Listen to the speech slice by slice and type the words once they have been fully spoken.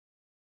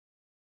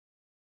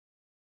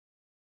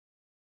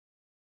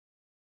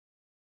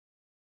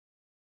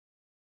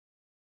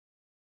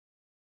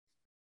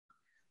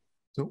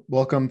So,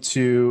 welcome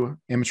to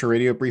Amateur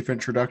Radio Brief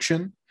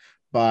Introduction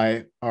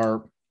by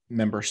our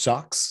member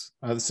SOX.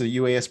 This is a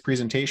UAS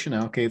presentation,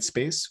 Allocated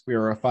Space. We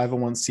are a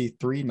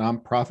 501c3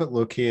 nonprofit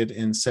located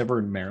in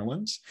Severn,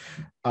 Maryland.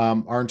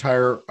 Our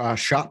entire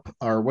shop,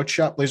 our wood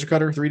shop, laser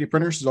cutter, 3D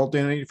printers is all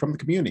donated from the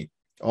community,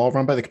 all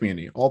run by the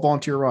community, all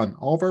volunteer run.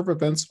 All of our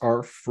events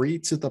are free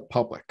to the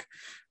public.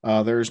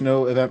 There is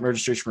no event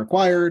registration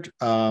required,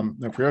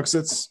 no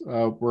prerequisites.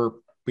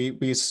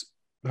 We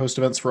host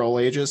events for all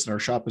ages, and our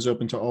shop is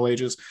open to all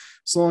ages,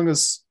 as long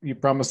as you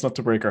promise not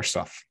to break our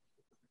stuff.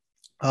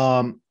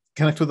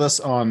 Connect with us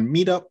on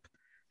Meetup,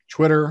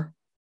 Twitter,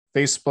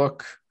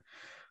 Facebook,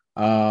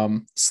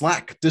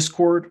 Slack,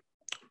 Discord,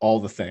 all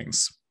the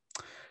things.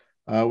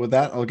 With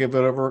that, I'll give it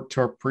over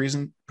to our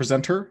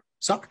presenter,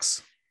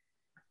 Sox.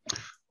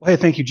 Hey,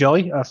 thank you,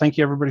 Jelly. Thank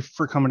you, everybody,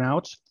 for coming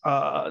out.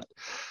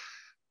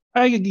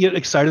 I get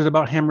excited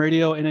about ham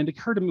radio, and it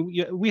occurred to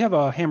me, we have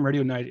a ham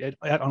radio night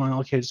at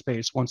Unallocated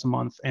Space once a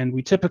month, and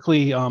we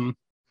typically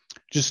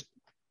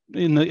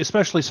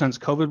especially since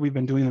COVID, we've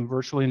been doing them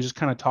virtually and just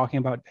kind of talking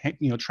about,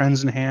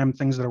 trends in ham,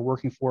 things that are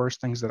working for us,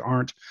 things that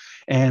aren't.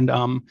 And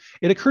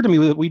it occurred to me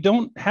that we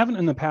haven't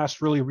in the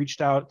past really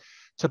reached out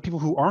to people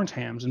who aren't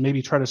hams and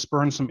maybe try to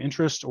spur on some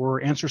interest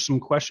or answer some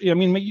questions. I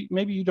mean,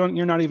 maybe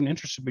you're not even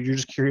interested, but you're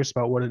just curious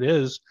about what it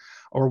is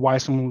or why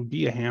someone would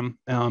be a ham.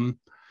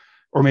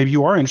 Or maybe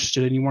you are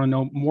interested and you want to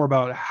know more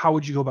about how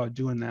would you go about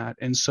doing that.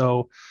 And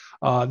so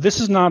this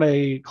is not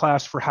a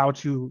class for how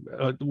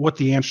to, what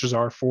the answers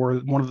are for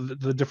one of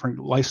the different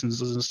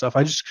licenses and stuff.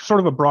 I just sort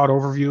of a broad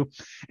overview.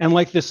 And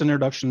like this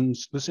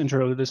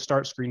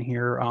start screen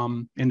here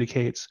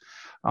indicates,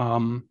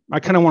 I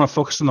kind of want to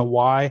focus on the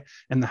why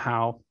and the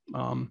how.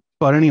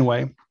 But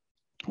anyway,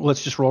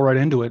 let's just roll right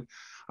into it.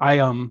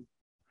 I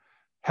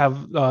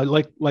have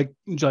like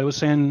Jelly was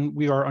saying,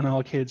 we are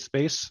Unallocated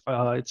Space.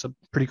 It's a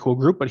pretty cool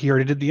group, but he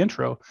already did the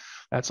intro.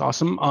 That's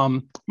awesome.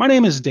 My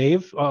name is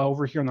Dave.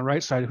 Over here on the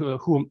right side,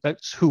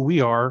 that's who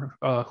we are.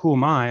 Who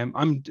am I?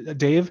 I'm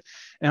Dave,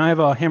 and I have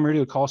a ham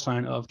radio call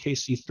sign of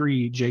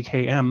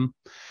KC3JKM.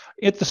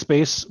 At the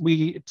space,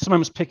 we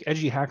sometimes pick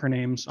edgy hacker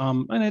names,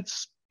 and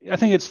I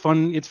think it's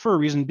fun. It's for a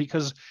reason,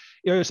 because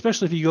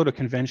especially if you go to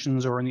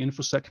conventions or in the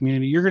InfoSec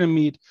community, you're going to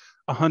meet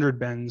 100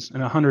 Bens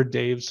and 100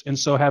 Daves, and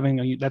so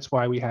that's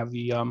why we have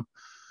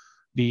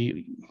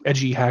the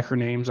edgy hacker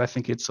names. I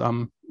think it's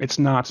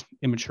not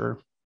immature,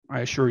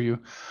 I assure you.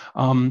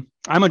 I'm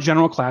a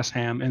general class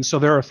ham, and so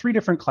there are 3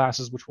 different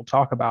classes which we'll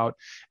talk about,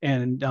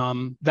 and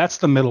that's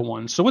the middle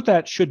one. So what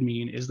that should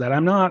mean is that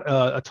I'm not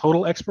a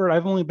total expert.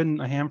 I've only been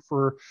a ham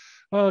for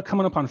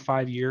coming up on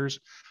 5 years,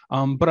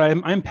 but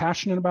I'm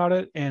passionate about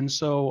it, and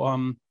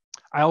so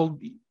I'll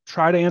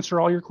try to answer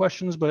all your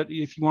questions. But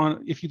if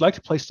you'd like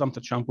to play Stump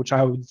the Chump, which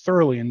I would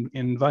thoroughly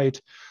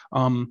invite,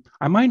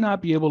 I might not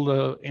be able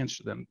to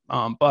answer them,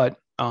 but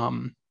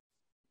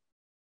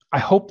I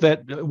hope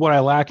that what I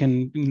lack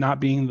in not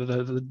being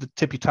the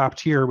tippy top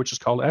tier, which is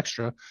called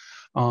extra,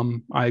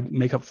 I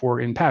make up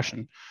for in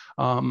passion.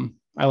 I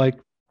like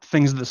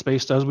things that the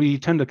space does. We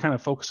tend to kind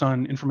of focus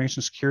on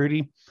information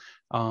security,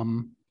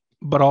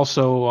 but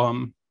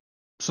also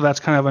so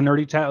that's kind of a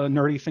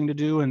nerdy thing to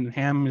do, and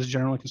ham is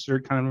generally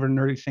considered kind of a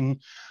nerdy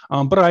thing.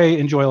 But I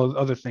enjoy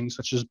other things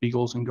such as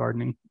beagles and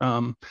gardening.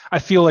 I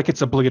feel like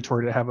it's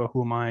obligatory to have a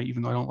who am I,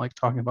 even though I don't like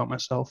talking about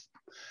myself.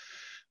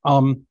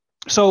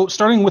 So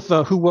starting with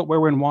the who, what, where,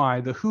 when, why.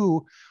 The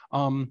who,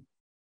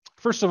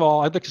 first of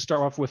all, I'd like to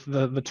start off with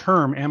the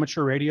term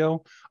amateur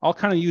radio. I'll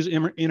kind of use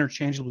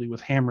interchangeably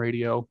with ham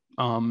radio.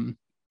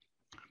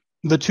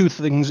 The two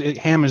things,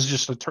 ham is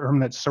just a term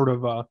that's sort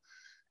of,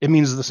 it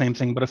means the same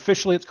thing, but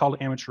officially it's called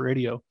amateur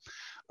radio.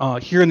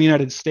 Here in the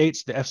United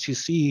States, the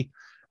FCC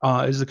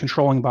is the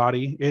controlling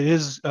body. It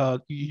is,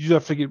 you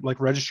have to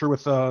register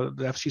with the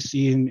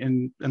FCC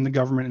and the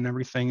government and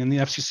everything, and the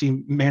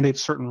FCC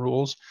mandates certain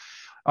rules.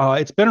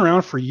 It's been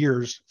around for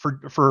years,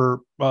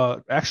 for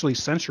actually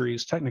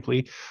centuries,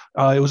 technically.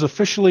 It was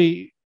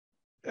officially,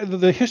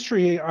 the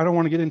history, I don't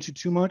want to get into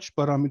too much,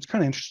 but it's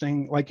kind of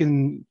interesting. Like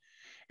in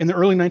the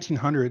early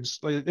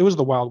 1900s, it was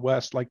the Wild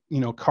West.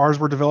 Cars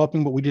were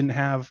developing, but we didn't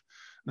have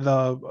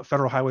the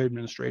Federal Highway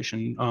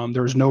Administration.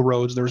 There was no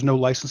roads. There was no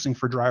licensing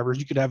for drivers.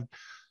 You could have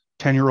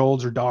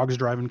 10-year-olds or dogs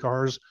driving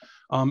cars.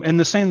 And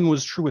the same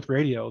was true with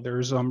radio.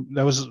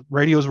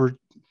 Radios were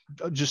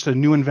just a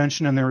new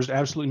invention, and there was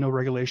absolutely no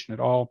regulation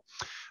at all.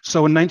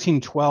 So in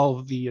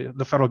 1912,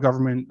 the federal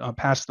government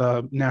passed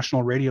the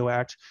National Radio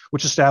Act,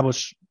 which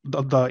established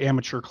the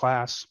amateur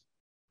class.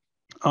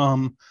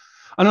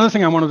 Another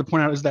thing I wanted to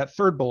point out is that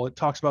third bullet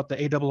talks about the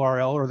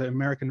ARRL, or the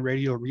American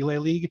Radio Relay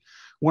League.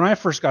 When I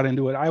first got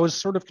into it, I was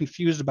sort of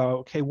confused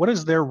about, okay, what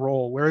is their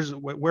role? Where is the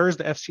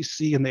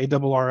FCC and the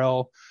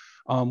ARRL?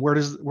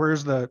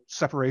 Where's the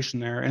separation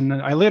there? And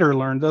I later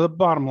learned the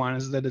bottom line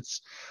is that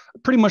it's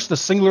pretty much the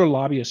singular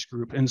lobbyist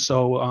group. And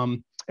so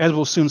as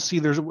we'll soon see,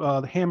 there's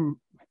the ham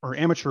or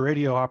amateur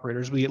radio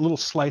operators. We get little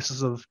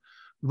slices of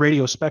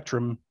radio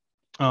spectrum.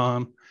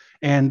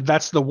 And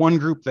that's the one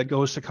group that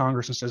goes to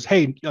Congress and says,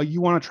 hey,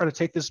 you want to try to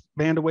take this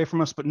band away from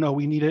us, but no,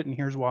 we need it, and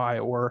here's why.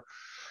 Or,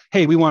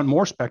 hey, we want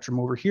more spectrum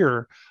over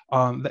here.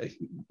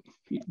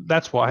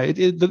 That's why.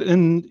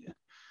 And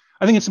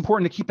I think it's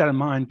important to keep that in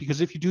mind,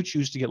 because if you do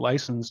choose to get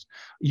licensed,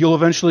 you'll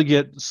eventually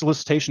get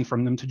solicitation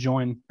from them to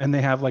join, and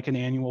they have like an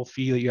annual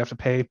fee that you have to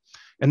pay,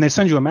 and they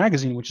send you a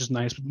magazine, which is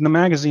nice. But in the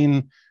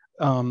magazine,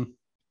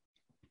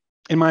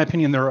 in my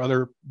opinion, there are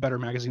other better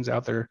magazines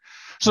out there.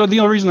 So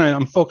the only reason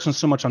I'm focusing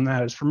so much on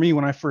that is, for me,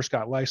 when I first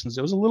got licensed,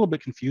 it was a little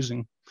bit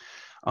confusing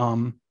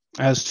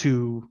as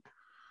to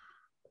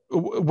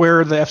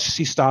where the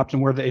FCC stopped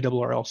and where the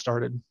ARRL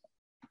started.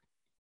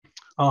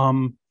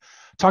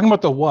 Talking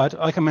about the what,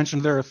 like I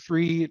mentioned, there are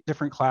 3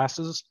 different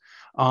classes.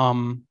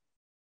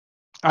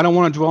 I don't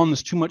want to dwell on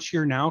this too much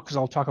here now, because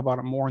I'll talk about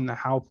it more in the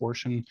how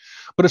portion.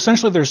 But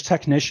essentially, there's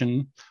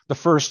technician, the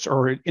first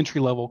or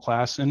entry-level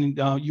class, and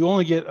you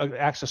only get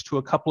access to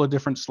a couple of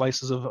different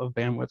slices of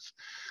bandwidth.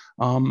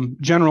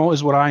 General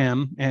is what I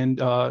am, and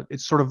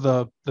it's sort of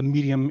the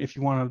medium, if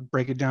you want to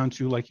break it down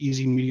to like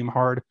easy, medium,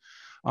 hard.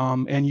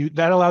 And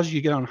that allows you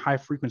to get on high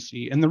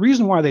frequency. And the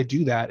reason why they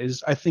do that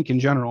is, I think in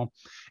general,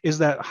 is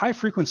that high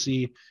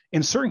frequency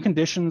in certain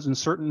conditions and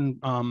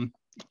certain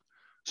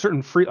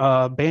free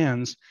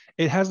bands,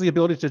 it has the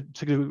ability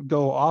to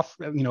go off,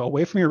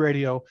 away from your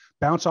radio,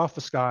 bounce off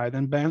the sky,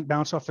 then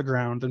bounce off the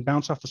ground, then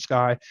bounce off the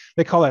sky.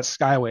 They call that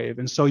skywave.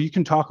 And so you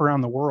can talk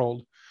around the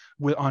world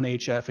on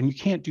HF, and you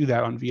can't do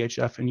that on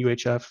VHF and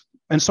UHF.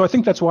 And so I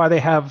think that's why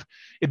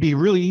it'd be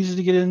really easy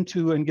to get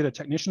into and get a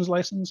technician's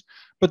license,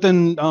 but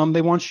then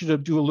they want you to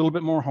do a little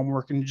bit more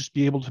homework and just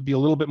be able to be a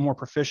little bit more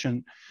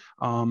proficient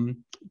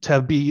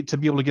to be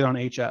able to get on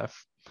HF.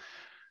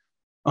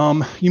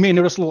 You may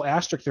notice a little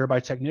asterisk there by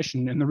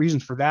technician, and the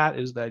reason for that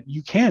is that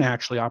you can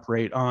actually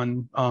operate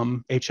on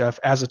HF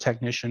as a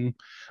technician,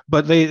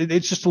 but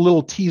it's just a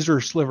little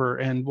teaser sliver,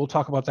 and we'll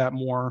talk about that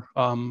more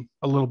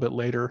a little bit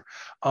later.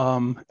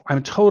 I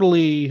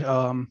totally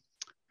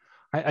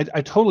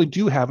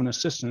do have an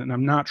assistant, and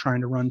I'm not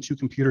trying to run 2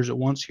 computers at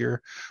once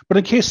here. But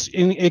in case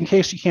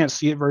you can't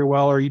see it very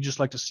well, or you just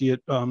like to see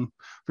it for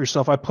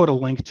yourself, I put a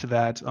link to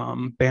that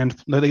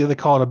band. They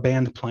call it a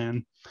band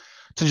plan,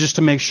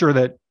 to make sure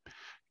that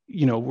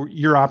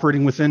you're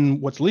operating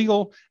within what's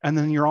legal, and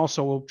then you're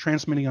also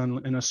transmitting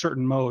in a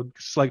certain mode.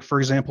 It's like, for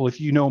example, if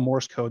you know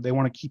Morse code, they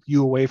want to keep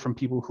you away from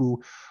people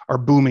who are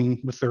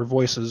booming with their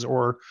voices,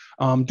 or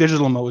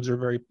digital modes are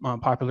very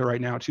popular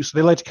right now too. So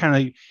they like to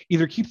kind of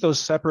either keep those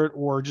separate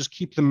or just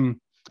keep them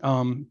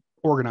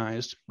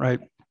organized, right?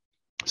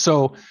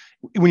 So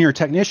when you're a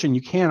technician,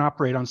 you can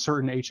operate on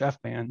certain HF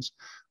bands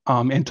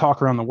and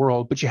talk around the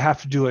world, but you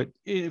have to do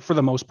it for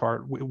the most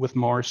part with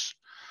Morse.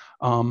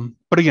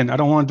 But again, I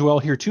don't want to dwell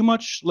here too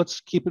much. Let's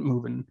keep it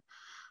moving.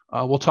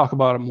 We'll talk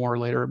about it more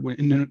later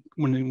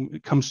when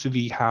it comes to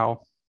the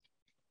how.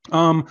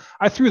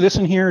 I threw this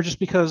in here just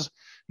because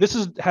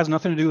this has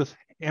nothing to do with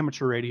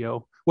amateur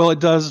radio. Well,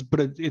 it does,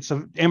 but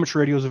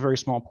amateur radio is a very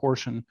small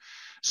portion.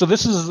 So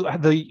this is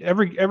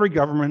every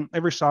government,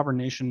 every sovereign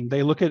nation,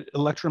 they look at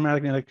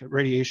electromagnetic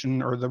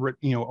radiation, or the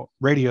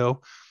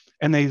radio,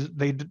 and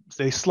they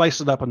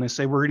slice it up, and they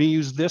say, we're going to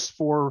use this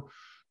for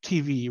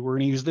TV, we're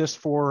going to use this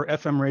for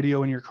FM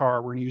radio in your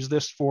car, we're going to use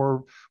this we're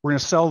going to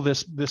sell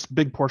this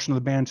big portion of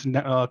the band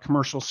to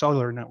commercial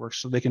cellular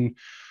networks so they can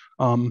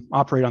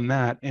operate on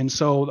that. And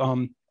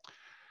so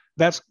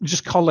that's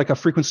just called like a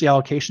frequency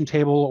allocation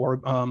table, or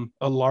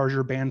a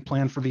larger band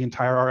plan for the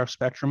entire RF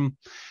spectrum.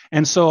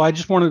 And so I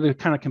just wanted to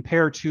kind of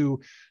compare to,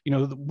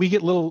 we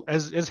get little,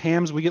 as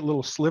hams, we get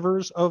little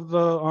slivers of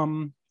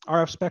the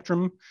RF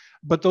spectrum,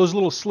 but those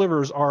little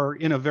slivers are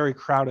in a very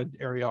crowded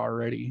area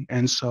already.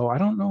 And so I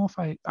don't know if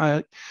I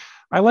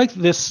like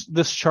this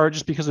chart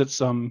just because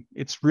it's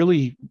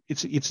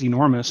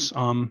enormous.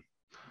 And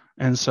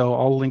so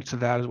I'll link to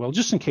that as well,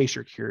 just in case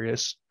you're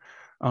curious.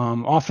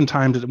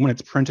 Oftentimes when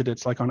it's printed,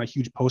 it's like on a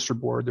huge poster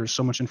board. There's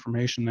so much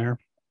information there.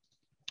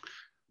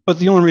 But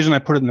the only reason I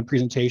put it in the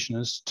presentation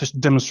is to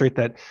demonstrate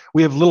that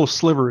we have little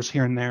slivers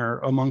here and there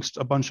amongst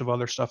a bunch of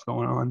other stuff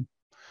going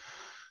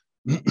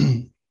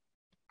on.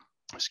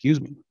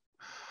 Excuse me.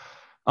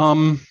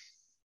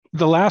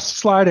 The last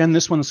slide and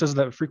this one says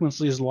that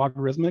frequency is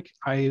logarithmic.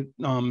 I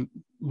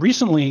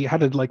recently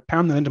had to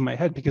pound that into my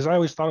head because I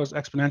always thought it was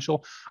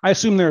exponential. I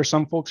assume there are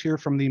some folks here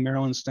from the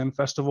Maryland STEM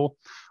Festival.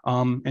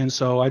 And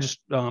so I just,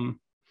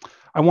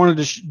 I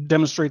wanted to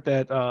demonstrate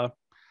that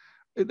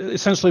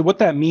essentially what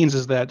that means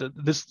is that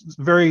this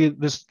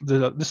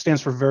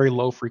stands for very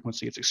low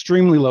frequency. It's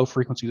extremely low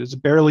frequency. It's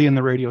barely in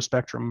the radio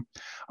spectrum.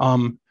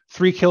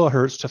 3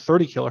 kilohertz to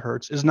 30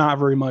 kilohertz is not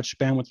very much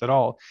bandwidth at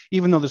all,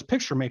 even though this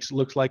picture makes it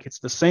look like it's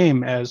the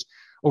same as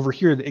over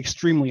here, the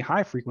extremely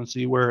high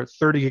frequency, where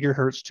 30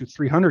 gigahertz to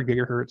 300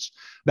 gigahertz,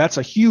 that's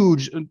a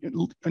huge,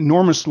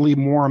 enormously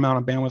more amount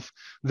of bandwidth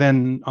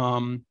than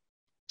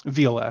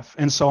VLF.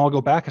 And so I'll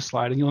go back a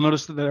slide, and you'll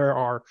notice that there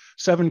are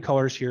 7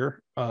 colors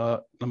here.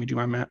 Let me do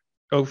my math.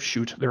 Oh,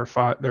 shoot, there are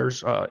 5,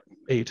 there's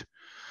 8.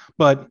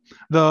 But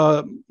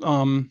the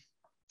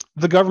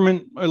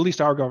government, at least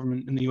our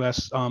government in the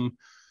US,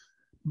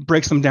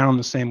 breaks them down in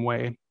the same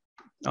way.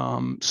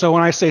 So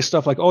when I say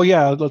stuff like, oh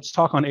yeah, let's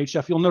talk on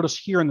HF, you'll notice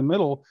here in the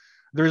middle,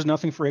 there is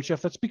nothing for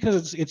HF. That's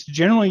because it's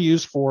generally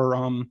used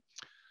for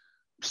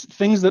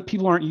things that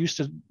people aren't used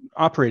to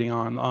operating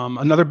on.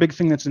 Another big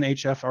thing that's in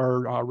HF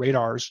are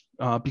radars,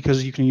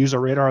 because you can use a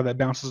radar that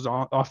bounces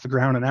off the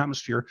ground and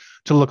atmosphere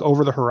to look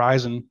over the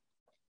horizon.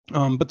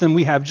 But then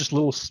we have just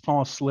little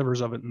small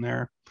slivers of it in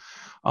there.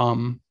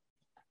 I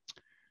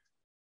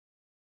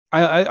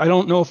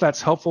don't know if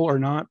that's helpful or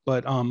not,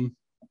 but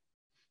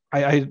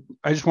I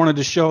just wanted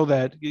to show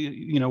that,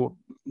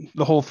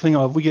 the whole thing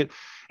of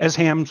as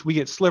hams, we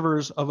get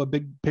slivers of a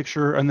big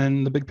picture, and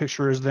then the big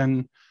picture is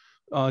then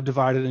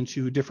divided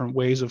into different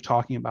ways of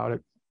talking about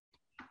it.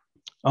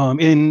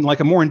 In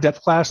like a more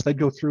in-depth class, they'd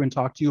go through and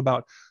talk to you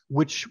about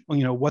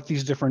what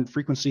these different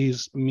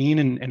frequencies mean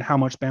and how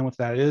much bandwidth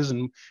that is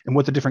and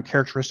what the different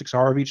characteristics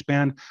are of each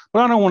band.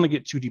 But I don't want to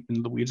get too deep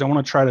into the weeds. I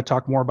want to try to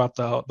talk more about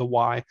the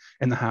why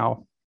and the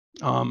how.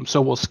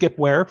 So we'll skip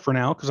where for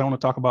now, because I want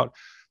to talk about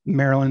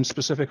Maryland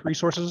specific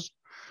resources.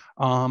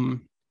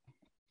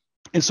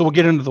 And so we'll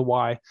get into the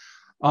why.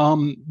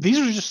 These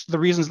are just the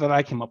reasons that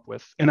I came up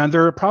with, and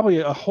there are probably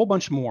a whole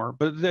bunch more,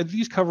 but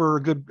these cover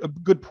a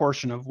good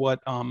portion of what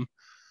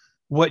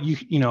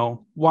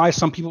why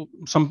some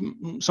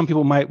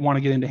people might want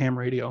to get into ham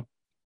radio.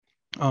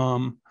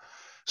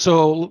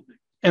 So,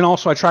 and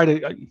also I try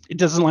to, it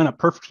doesn't line up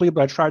perfectly,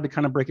 but I tried to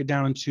kind of break it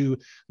down into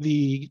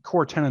the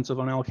core tenets of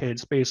unallocated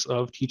space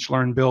of teach,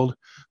 learn, build.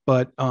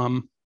 But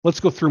let's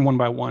go through them one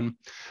by one.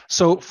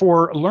 So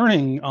for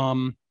learning,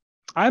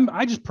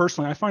 I just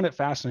personally, I find it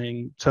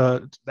fascinating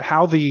to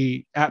how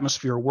the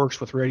atmosphere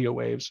works with radio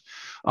waves.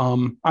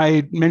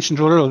 I mentioned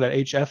earlier that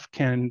HF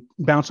can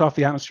bounce off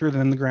the atmosphere,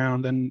 then the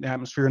ground, then the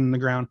atmosphere, and then the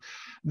ground.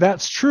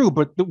 That's true,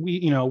 but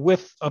we,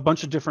 with a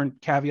bunch of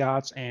different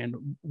caveats and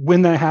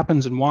when that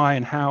happens and why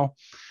and how,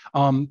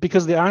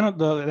 because the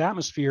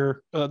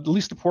atmosphere, at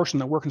least the portion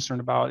that we're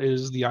concerned about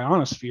is the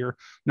ionosphere,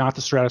 not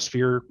the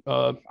stratosphere.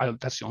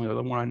 That's the only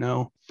other one I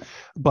know,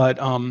 but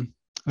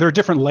there are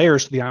different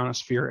layers to the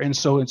ionosphere. And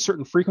so in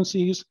certain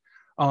frequencies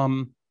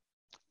will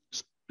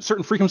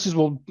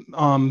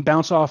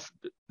bounce off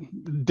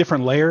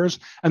different layers.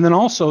 And then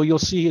also you'll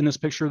see in this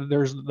picture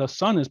that the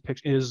sun is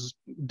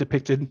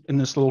depicted in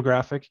this little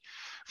graphic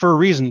for a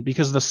reason,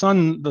 because the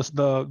sun,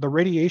 the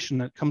radiation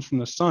that comes from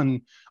the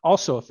sun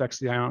also affects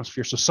the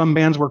ionosphere. So some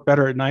bands work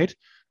better at night,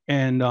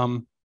 and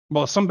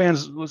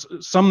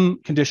some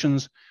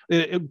conditions,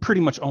 it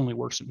pretty much only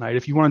works at night.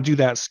 If you want to do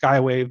that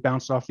skywave,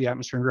 bounce off the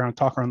atmosphere and ground,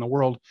 talk around the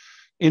world,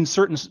 in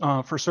certain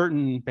for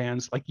certain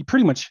bands, like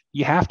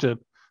you have to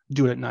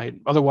do it at night.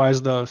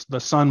 Otherwise, the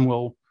sun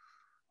will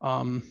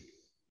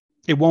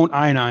it won't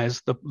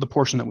ionize the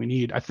portion that we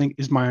need, I think,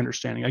 is my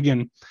understanding.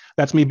 Again,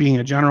 that's me being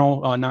a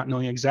general, not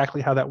knowing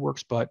exactly how that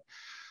works, but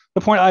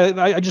the point,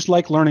 I just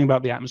like learning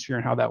about the atmosphere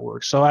and how that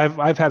works. So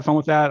I've had fun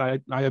with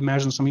that. I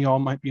imagine some of y'all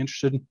might be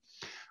interested.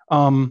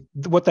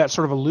 What that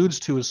sort of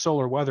alludes to is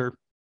solar weather.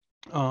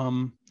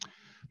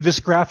 This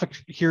graphic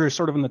here is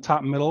sort of in the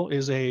top middle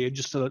is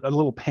just a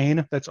little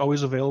pane that's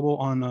always available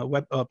on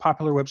a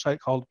popular website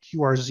called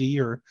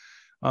QRZ, or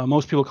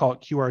most people call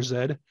it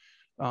QRZ,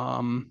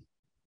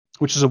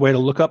 which is a way to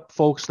look up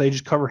folks. They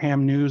just cover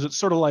ham news. It's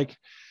sort of like,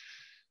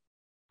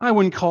 I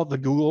wouldn't call it the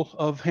Google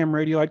of ham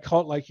radio. I'd call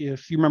it like,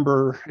 if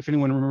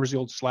anyone remembers the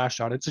old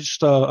Slashdot, it's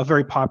just a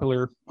very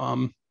popular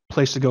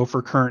place to go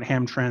for current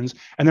ham trends.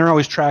 And they're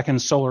always tracking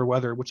solar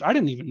weather, which I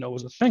didn't even know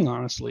was a thing,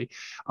 honestly.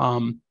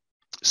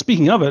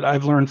 Speaking of it,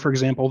 I've learned, for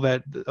example,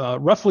 that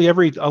roughly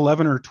every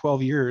 11 or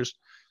 12 years,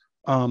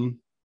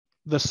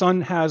 the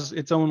sun has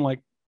its own like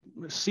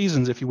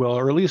seasons, if you will,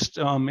 or at least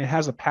it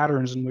has the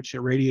patterns in which it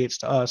radiates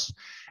to us.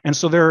 And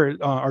so there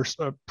are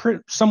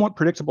somewhat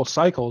predictable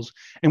cycles.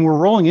 And we're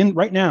rolling in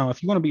right now,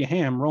 if you want to be a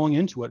ham, rolling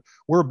into it,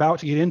 we're about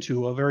to get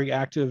into a very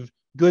active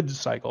good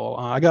cycle.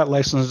 I got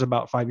licensed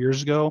about 5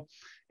 years ago.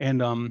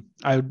 And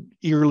I would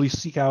eagerly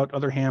seek out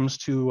other hams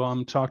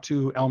to talk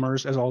to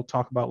Elmers, as I'll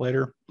talk about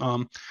later.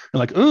 They're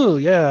like, oh,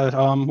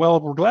 yeah, well,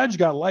 we're glad you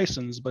got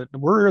licensed, but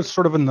we're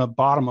sort of in the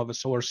bottom of a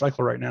solar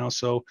cycle right now.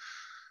 So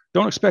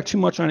don't expect too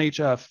much on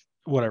HF,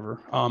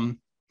 whatever.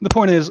 The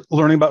point is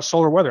learning about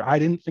solar weather. I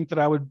didn't think that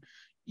I would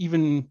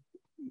even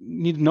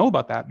need to know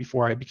about that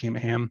before I became a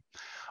ham.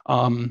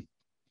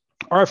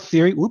 RF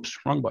theory, oops,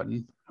 wrong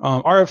button.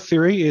 RF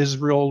theory is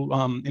real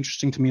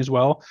interesting to me as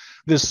well.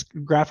 This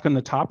graphic on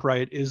the top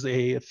right is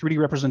a 3D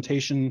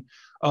representation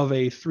of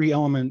a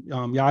 3-element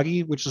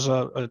Yagi, which is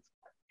a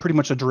pretty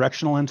much a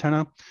directional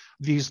antenna.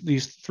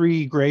 These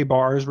 3 gray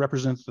bars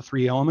represent the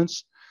 3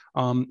 elements.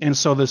 And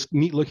so this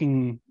neat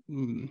looking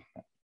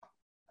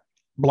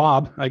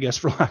blob, I guess,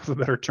 for lack of a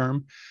better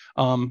term,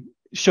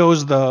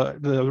 shows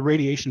the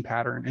radiation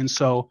pattern. And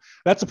so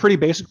that's a pretty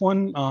basic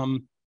one.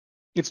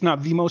 It's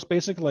not the most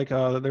basic. Like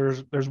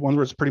there's one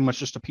where it's pretty much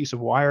just a piece of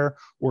wire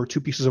or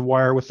 2 pieces of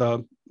wire with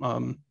a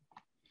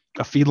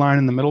feed line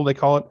in the middle, they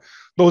call it.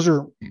 Those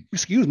are,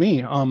 excuse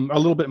me, a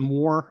little bit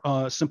more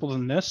simple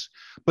than this,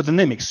 but then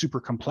they make super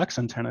complex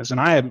antennas. And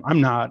I'm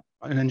not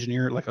an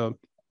engineer, like an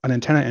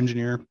antenna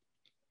engineer,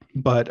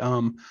 but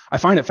I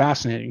find it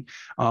fascinating.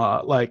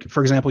 Like,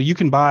 for example, you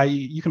can buy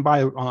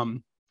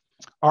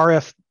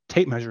RF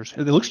tape measures.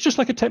 It looks just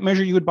like a tape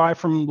measure you would buy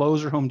from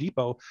Lowe's or Home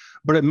Depot,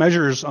 but it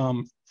measures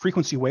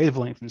frequency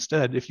wavelength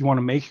instead if you want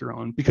to make your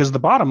own. Because the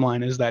bottom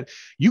line is that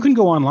you can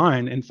go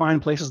online and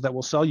find places that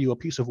will sell you a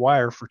piece of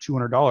wire for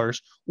 $200,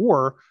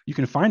 or you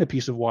can find a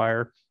piece of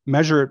wire,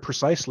 measure it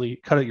precisely,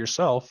 cut it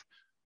yourself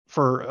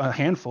for a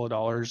handful of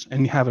dollars,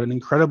 and you have an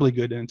incredibly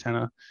good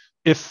antenna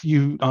if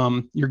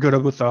you're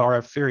good with the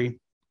RF theory.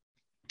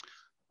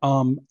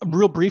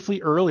 Real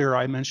briefly earlier,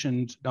 I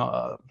mentioned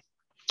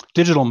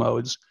digital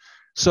modes.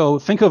 So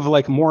think of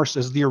like Morse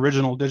as the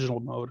original digital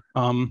mode.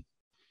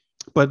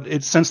 But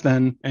it's since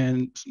then,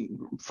 and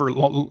for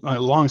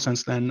long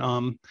since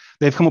then,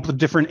 they've come up with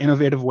different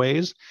innovative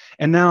ways.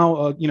 And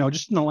now,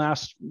 just in the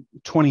last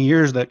 20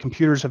 years, that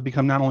computers have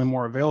become not only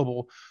more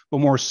available, but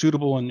more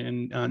suitable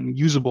and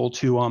usable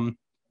to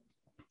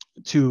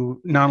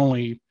not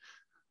only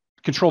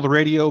control the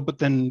radio, but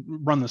then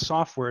run the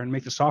software and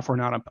make the software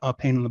not a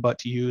pain in the butt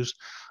to use.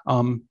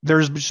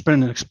 There's just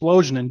been an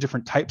explosion in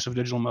different types of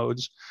digital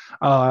modes.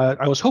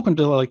 I was hoping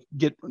to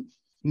get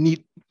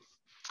neat,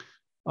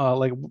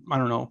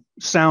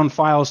 sound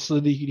files so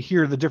that you could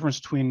hear the difference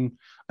between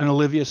an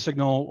Olivia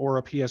signal or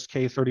a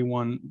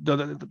PSK31.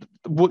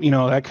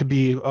 That could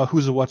be a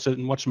who's a what's it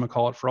and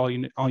whatchamacallit for all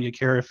you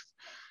care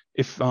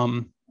if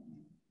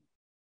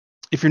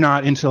you're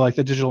not into like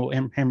the digital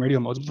ham radio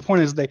modes. But the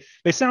point is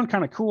they sound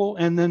kind of cool.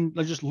 And then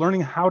just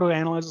learning how to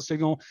analyze the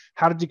signal,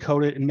 how to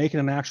decode it and make it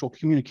an actual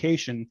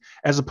communication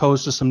as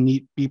opposed to some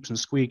neat beeps and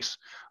squeaks.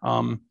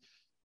 I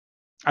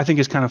think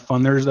is kind of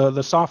fun. There's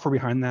the software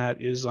behind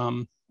that is,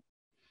 to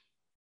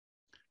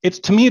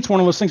me, it's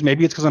one of those things.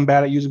 Maybe it's because I'm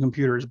bad at using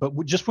computers, but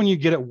just when you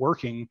get it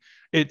working,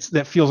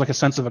 that feels like a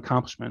sense of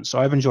accomplishment. So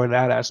I've enjoyed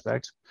that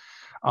aspect.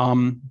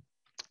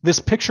 This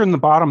picture in the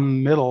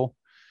bottom middle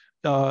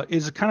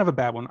is kind of a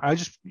bad one. I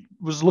just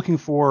was looking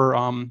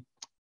for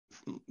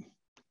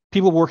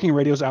people working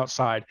radios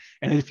outside.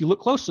 And if you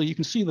look closely, you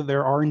can see that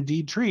there are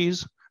indeed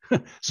trees.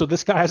 So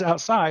this guy is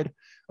outside,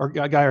 or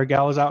guy or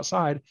gal is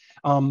outside.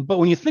 But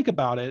when you think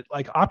about it,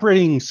 like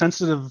operating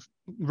sensitive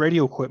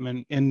radio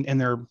equipment in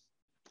their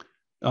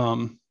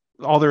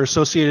all their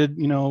associated,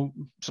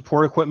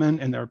 support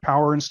equipment and their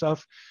power and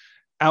stuff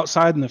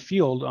outside in the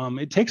field,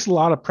 it takes a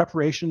lot of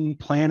preparation,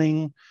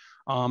 planning.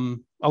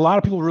 A lot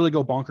of people really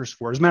go bonkers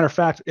for it. As a matter of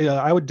fact,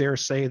 I would dare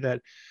say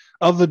that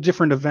of the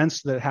different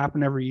events that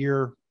happen every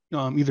year,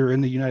 either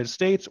in the United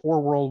States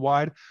or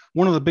worldwide,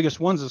 one of the biggest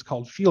ones is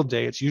called Field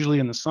Day. It's usually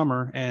in the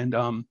summer, and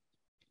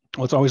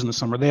it's always in the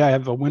summer. They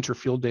have a winter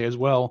field day as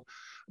well,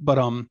 but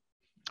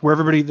where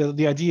everybody,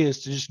 the idea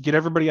is to just get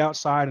everybody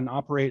outside and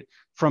operate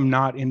from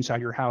not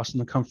inside your house in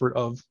the comfort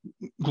of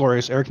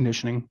glorious air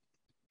conditioning.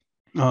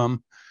 And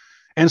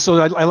so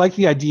I like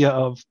the idea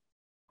of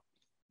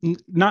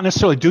not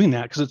necessarily doing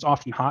that because it's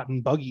often hot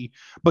and buggy,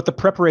 but the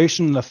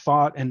preparation, the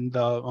thought, and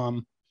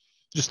the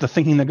just the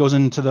thinking that goes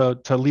into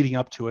to leading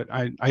up to it.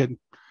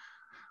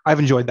 I've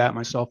enjoyed that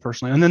myself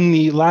personally. And then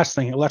the last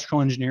thing,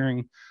 electrical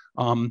engineering,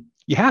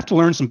 you have to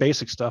learn some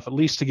basic stuff at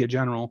least to get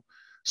general.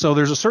 So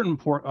there's a certain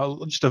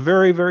just a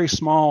very, very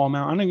small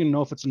amount. I don't even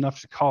know if it's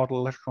enough to call it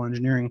electrical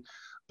engineering,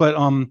 but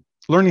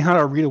learning how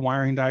to read a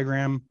wiring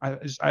diagram,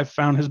 I've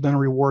found has been a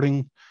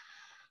rewarding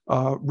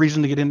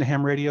reason to get into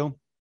ham radio.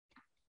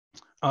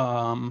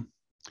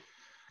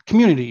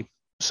 Community.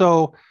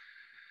 So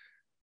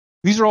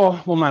these are all,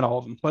 well, not all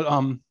of them, but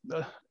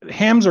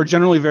hams are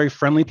generally very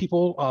friendly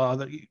people.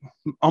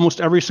 Almost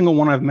every single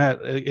one I've met,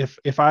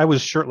 if I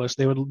was shirtless,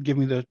 they would give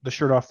me the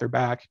shirt off their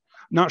back.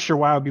 Not sure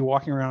why I would be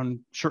walking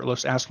around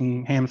shirtless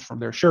asking hams for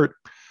their shirt,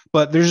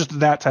 but they're just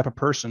that type of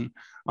person.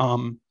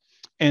 And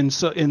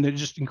they're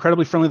just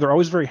incredibly friendly. They're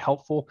always very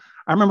helpful.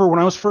 I remember when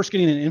I was first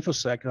getting in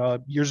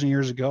InfoSec years and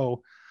years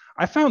ago,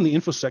 I found the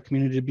InfoSec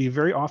community to be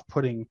very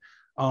off-putting.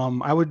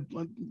 I would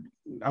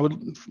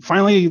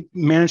finally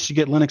manage to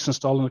get Linux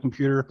installed on the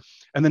computer,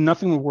 and then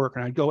nothing would work.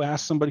 And I'd go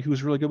ask somebody who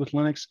was really good with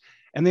Linux,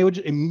 and they would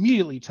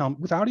immediately tell me,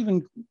 without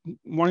even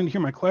wanting to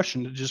hear my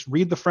question, to just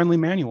read the friendly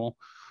manual.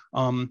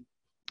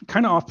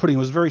 Kind of off-putting. It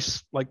was very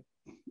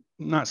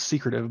not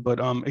secretive, but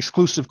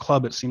exclusive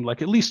club. It seemed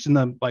like, at least in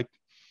the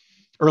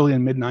early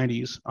and mid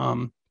 90s.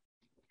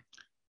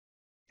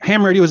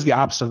 Ham radio is the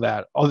opposite of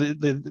that.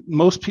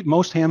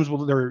 Most hams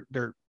will they're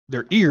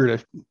eager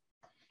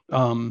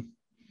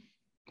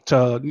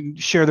to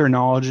share their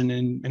knowledge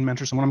and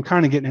mentor someone. I'm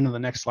kind of getting into the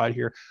next slide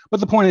here,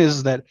 but the point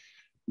is that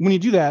when you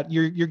do that,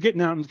 you're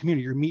getting out in the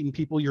community, you're meeting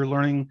people, you're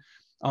learning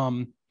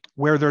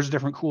where there's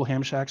different cool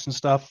ham shacks and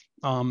stuff.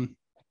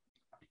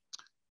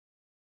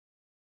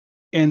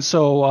 And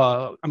so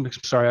I'm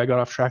sorry, I got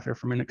off track there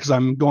for a minute because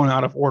I'm going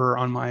out of order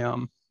on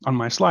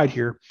my slide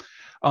here.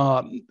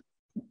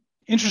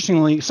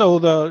 Interestingly,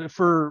 so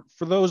for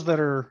those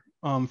that are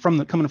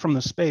coming from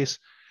the space,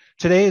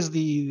 today is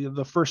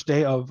the first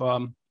day of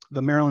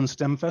the Maryland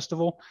STEM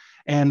Festival,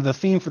 and the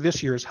theme for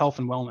this year is health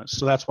and wellness.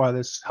 So that's why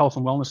this health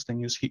and wellness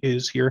thing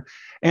is here.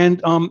 And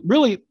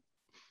really,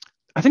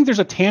 I think there's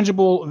a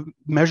tangible,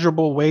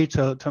 measurable way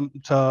to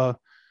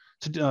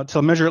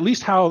to measure at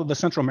least how the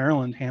Central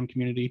Maryland ham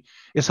community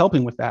is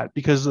helping with that.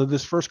 Because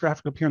this first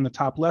graphic up here in the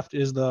top left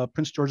is the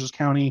Prince George's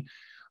County,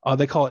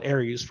 they call it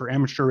ARRL for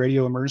Amateur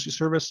Radio Emergency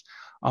Service.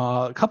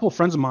 A couple of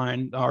friends of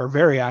mine are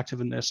very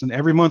active in this, and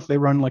every month they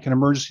run like an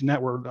emergency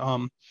network.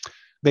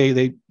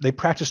 They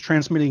practice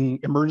transmitting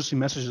emergency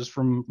messages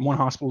from one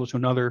hospital to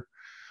another.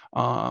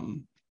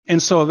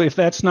 And so if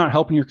that's not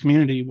helping your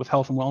community with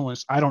health and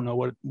wellness, I don't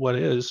know what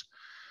is.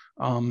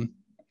 From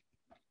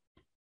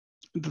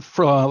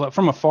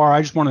afar,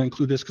 I just want to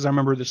include this because I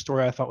remember this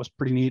story I thought was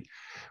pretty neat.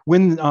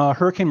 When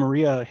Hurricane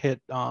Maria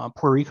hit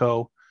Puerto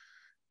Rico,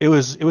 it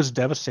was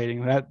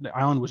devastating. That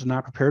island was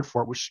not prepared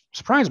for it, which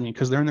surprised me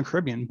because they're in the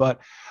Caribbean.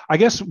 But I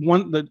guess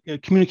the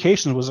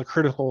communications was a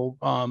critical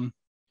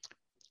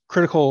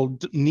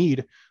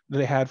need that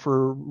they had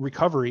for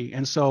recovery,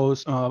 and so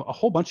a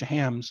whole bunch of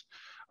hams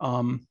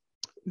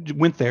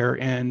went there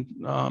and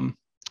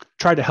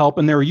tried to help,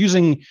 and they were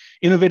using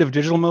innovative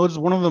digital modes.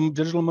 One of the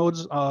digital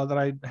modes that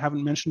I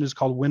haven't mentioned is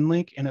called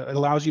WinLink, and it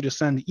allows you to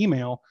send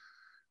email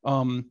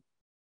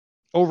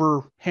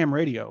over ham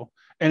radio,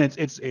 and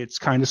it's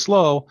kind of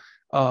slow,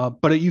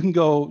 but you can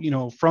go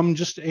from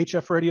just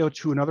HF radio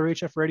to another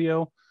HF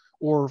radio,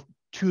 or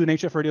to an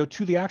HF radio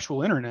to the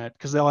actual internet,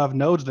 because they'll have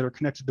nodes that are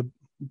connected to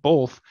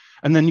both,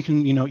 and then you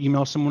can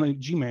email someone at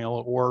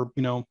Gmail or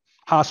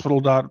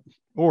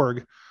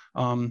hospital.org.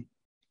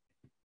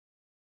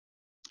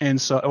 And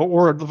so,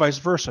 or the vice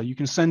versa, you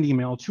can send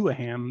email to a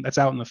ham that's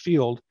out in the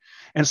field.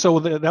 And so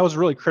that was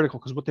really critical,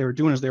 because what they were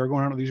doing is they were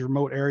going out to these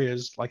remote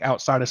areas, like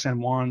outside of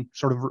San Juan,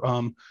 sort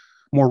of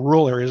more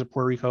rural areas of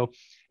Puerto Rico,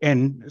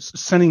 and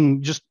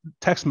sending just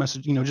text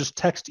message, just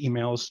text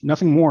emails,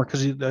 nothing more,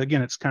 because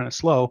again, it's kind of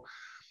slow,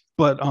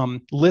 but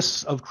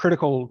lists of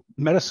critical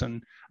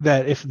medicine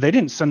that if they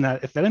didn't send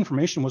that, if that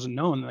information wasn't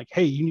known, like,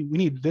 hey, we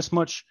need this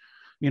much,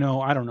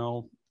 I don't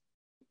know,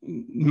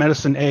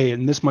 medicine A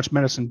and this much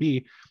medicine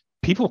B,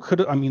 people could,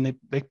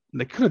 they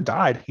could have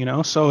died,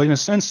 So in a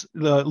sense,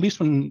 at least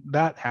when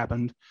that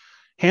happened,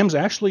 hams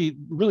actually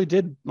really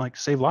did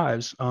save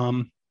lives.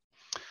 I'm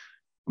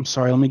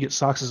sorry, let me get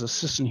Sox's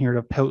assistant here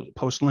to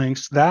post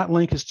links. That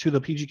link is to the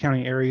PG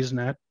County Areas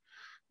net.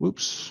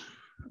 Whoops.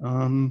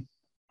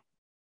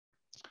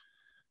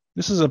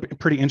 This is a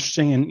pretty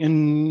interesting,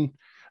 and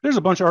there's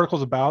a bunch of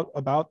articles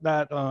about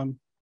that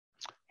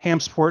ham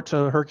support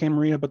to Hurricane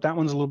Maria, but that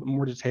one's a little bit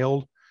more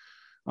detailed.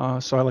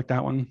 So I like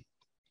that one.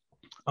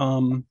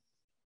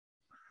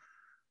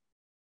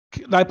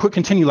 I put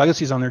Continue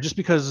Legacies on there just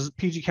because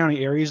PG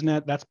County Areas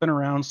net, that's been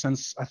around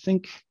since I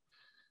think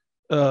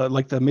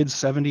the mid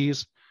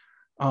 70s.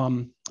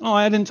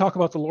 I didn't talk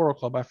about the Laurel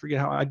Club. I forget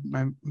how I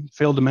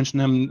failed to mention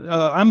them.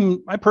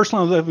 I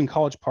personally live in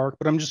College Park,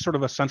 but I'm just sort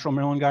of a Central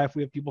Maryland guy. If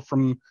we have people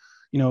from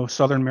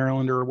Southern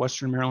Maryland or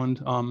Western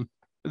Maryland,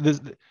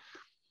 this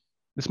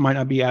might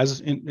not be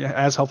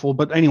as helpful.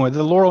 But anyway,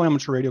 the Laurel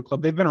Amateur Radio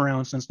Club, they've been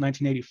around since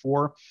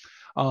 1984.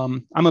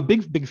 I'm a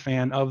big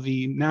fan of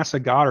the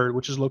NASA Goddard,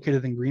 which is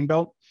located in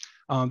Greenbelt.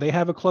 They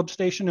have a club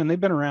station, and they've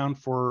been around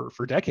for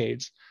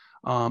decades.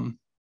 And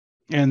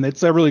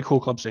it's a really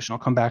cool club station. I'll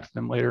come back to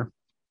them later.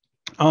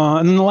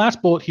 And then the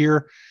last bullet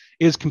here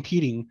is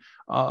competing.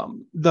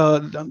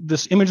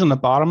 This image on the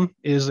bottom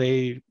is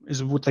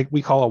what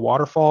we call a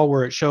waterfall,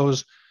 where it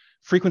shows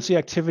frequency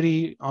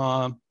activity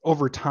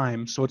over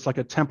time. So it's like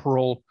a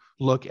temporal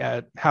look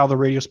at how the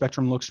radio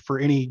spectrum looks for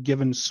any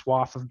given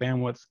swath of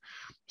bandwidth.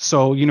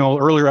 So,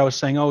 earlier I was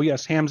saying, oh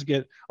yes, hams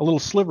get a little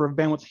sliver of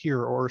bandwidth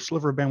here or a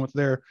sliver of bandwidth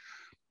there.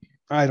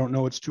 I don't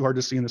know, it's too hard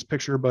to see in this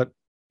picture, but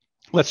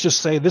let's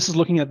just say this is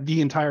looking at the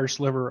entire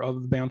sliver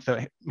of the bandwidth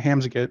that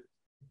hams get.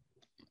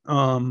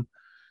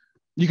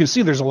 You can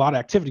see there's a lot of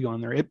activity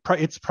going there.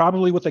 It's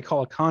probably what they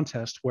call a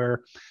contest,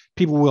 where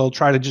people will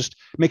try to just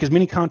make as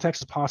many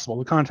contacts as possible.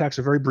 The contacts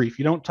are very brief.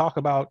 You don't talk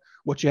about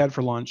what you had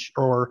for lunch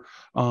or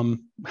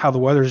how the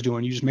weather's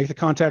doing. You just make the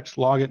contact,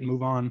 log it, and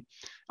move on.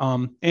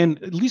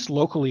 And at least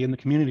locally in the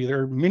community,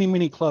 there are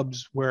many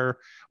clubs where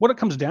what it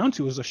comes down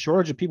to is a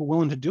shortage of people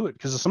willing to do it,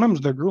 because sometimes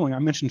they're grueling. I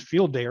mentioned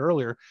field day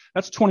earlier.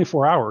 That's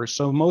 24 hours.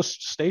 So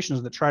most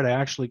stations that try to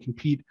actually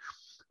compete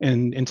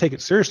and take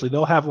it seriously,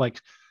 they'll have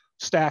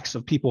stacks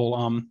of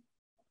people.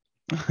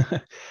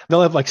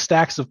 They'll have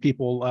stacks of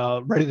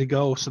people ready to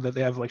go, so that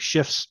they have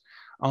shifts.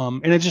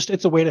 And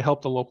it's a way to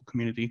help the local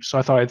community. So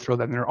I thought I'd throw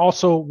that in there.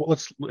 Also,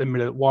 let's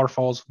admit it,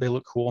 waterfalls, they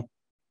look cool.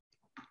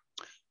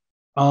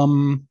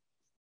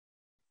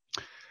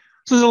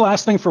 So this is the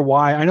last thing for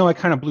why. I know I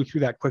kind of blew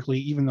through that quickly,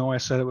 even though I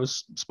said it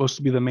was supposed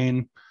to be the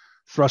main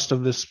thrust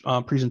of this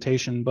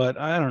presentation, but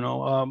I don't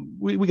know.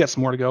 We got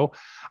some more to go.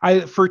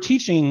 For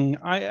teaching,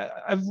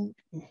 I've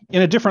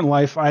in a different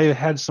life,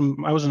 I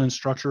was an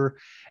instructor,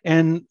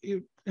 and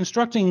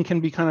instructing can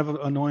be kind of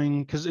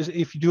annoying because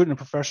if you do it in a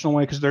professional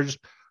way, because they're just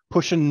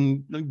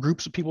pushing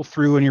groups of people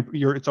through, and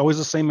it's always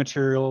the same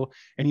material,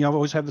 and you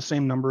always have the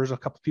same numbers. A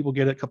couple people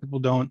get it, a couple people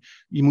don't.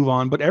 You move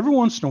on, but every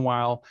once in a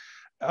while,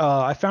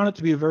 I found it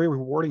to be a very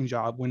rewarding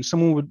job when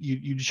someone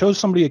you show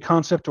somebody a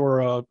concept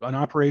or an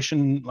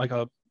operation, like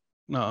a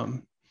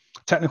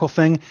technical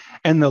thing,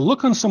 and the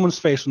look on someone's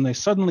face when they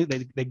suddenly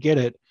they get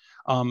it,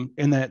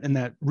 in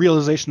that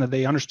realization that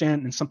they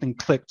understand and something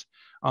clicked,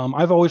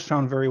 I've always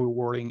found very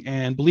rewarding.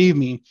 And believe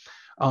me,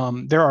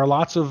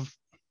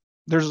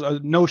 there's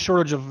no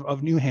shortage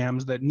of new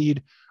hams that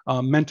need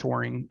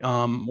mentoring,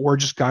 or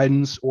just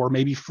guidance, or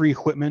maybe free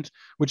equipment,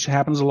 which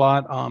happens a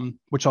lot,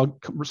 which I'll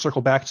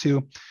circle back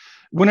to.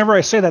 Whenever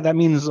I say that, that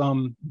means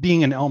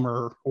being an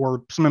Elmer,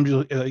 or sometimes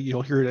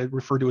you'll hear it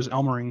referred to as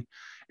Elmering.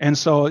 And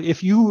so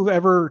if you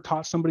ever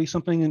taught somebody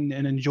something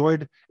and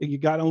enjoyed, you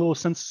got a little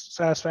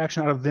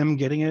satisfaction out of them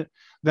getting it,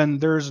 then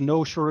there's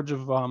no shortage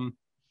of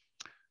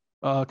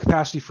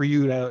capacity for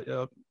you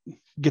to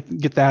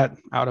get that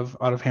out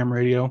of ham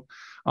radio.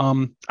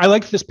 I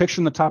like this picture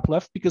in the top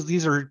left because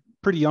these are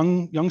pretty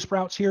young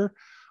sprouts here.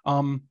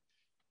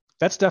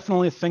 That's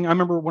definitely a thing. I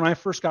remember when I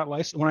first got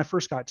licensed, when I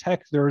first got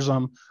tech, there was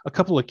a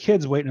couple of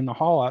kids waiting in the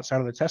hall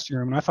outside of the testing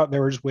room, and I thought they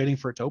were just waiting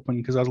for it to open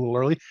because I was a little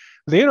early.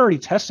 They had already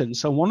tested, and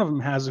so one of them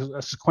has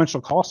a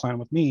sequential call sign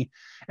with me,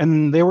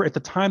 and they were, at the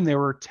time, they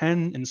were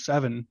 10 and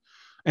 7.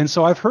 And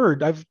so I've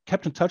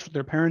kept in touch with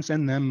their parents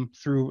and them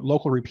through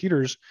local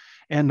repeaters.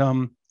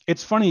 And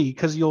it's funny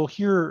because you'll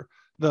hear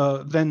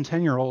the then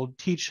 10-year-old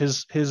teach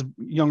his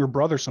younger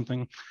brother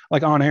something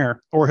like on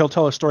air, or he'll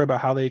tell a story about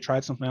how they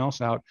tried something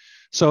else out.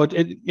 So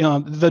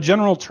the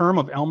general term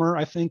of Elmer,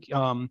 I think,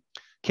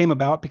 came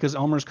about because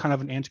Elmer is kind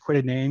of an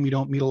antiquated name. You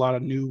don't meet a lot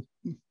of newborn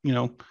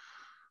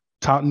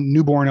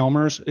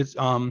Elmers. It's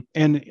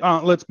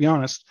let's be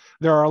honest,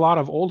 there are a lot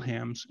of old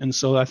hams, and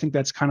so I think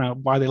that's kind of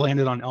why they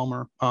landed on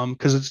Elmer,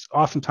 because it's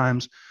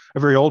oftentimes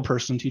a very old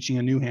person teaching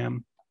a new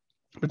ham.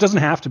 But it doesn't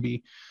have to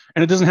be,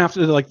 and it doesn't have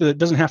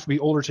to be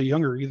older to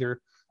younger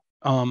either.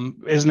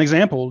 As an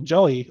example,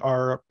 Jelly,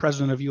 our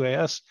president of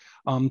UAS,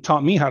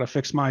 taught me how to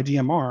fix my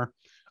DMR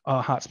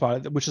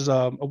hotspot, which is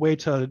a way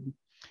to.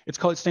 It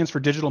stands for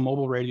digital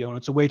mobile radio, and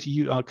it's a way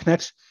to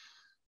connect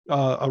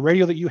a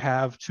radio that you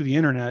have to the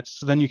internet,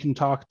 so then you can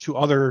talk to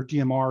other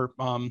DMR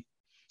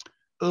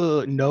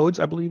nodes,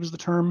 I believe is the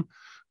term,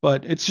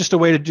 but it's just a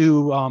way to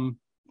do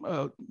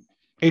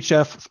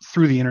HF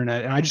through the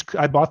internet. And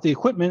I bought the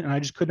equipment, and I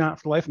just could not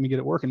for the life of me get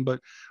it working.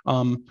 But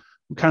I'm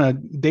kind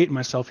of dating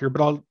myself here,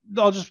 but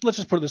let's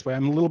just put it this way: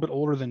 I'm a little bit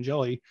older than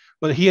Jelly,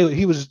 but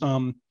he was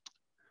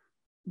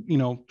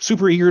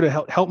super eager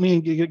to help me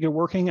and get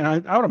working.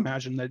 And I would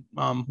imagine that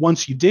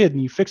once you did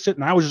and you fixed it,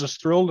 and I was just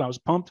thrilled, and I was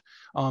pumped.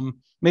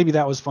 Maybe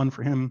that was fun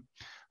for him.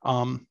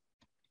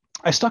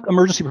 I stuck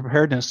emergency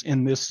preparedness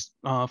in this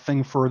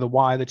thing for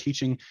the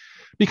teaching,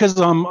 because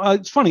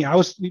it's funny.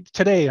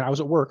 Today I was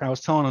at work. I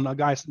was telling a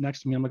guy sitting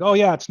next to me, I'm like, oh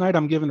yeah, tonight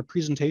I'm giving a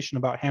presentation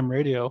about ham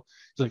radio.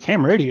 He's like,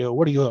 ham radio?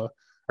 What are you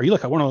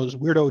like one of those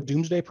weirdo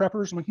doomsday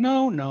preppers? I'm like,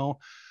 no.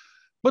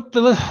 But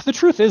the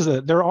truth is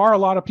that there are a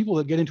lot of people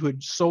that get into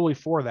it solely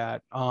for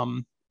that.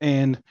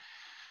 And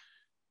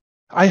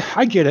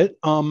I get it.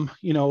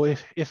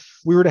 If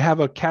we were to have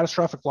a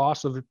catastrophic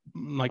loss of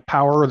like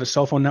power, or the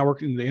cell phone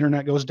network and the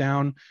internet goes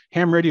down,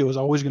 ham radio is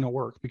always going to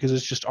work because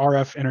it's just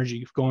RF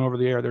energy going over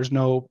the air. There's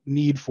no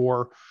need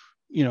for,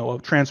 a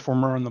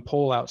transformer on the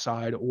pole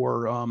outside,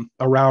 or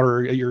a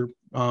router at your,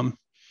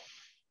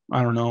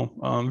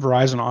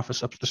 Verizon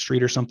office up the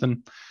street or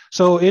something.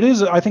 So it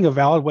is, I think, a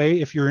valid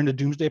way if you're into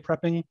doomsday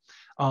prepping.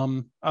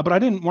 But I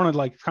didn't want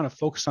to kind of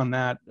focus on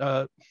that.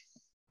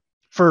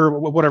 For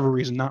whatever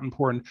reason, not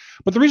important.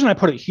 But the reason I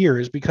put it here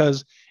is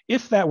because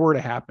if that were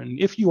to happen,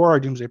 if you are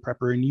a doomsday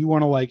prepper and you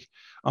want to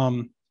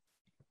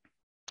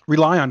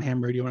rely on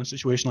ham radio in a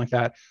situation like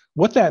that,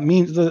 what that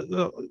means, it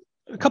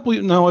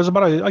was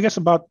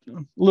about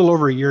a little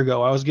over a year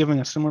ago, I was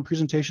giving a similar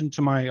presentation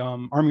to my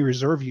Army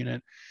Reserve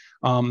unit.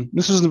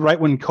 This is right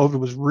when COVID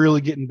was really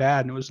getting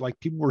bad, and it was like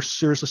people were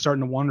seriously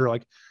starting to wonder,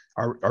 like,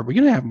 are we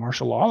going to have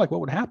martial law? Like,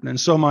 what would happen? And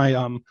so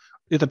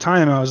at the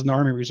time I was in the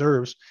Army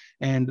Reserves,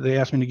 and they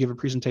asked me to give a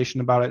presentation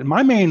about it. And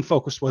my main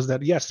focus was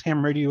that, yes,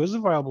 ham radio is a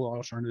viable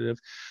alternative,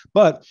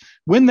 but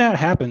when that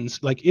happens,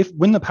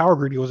 when the power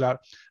grid goes out,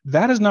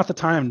 that is not the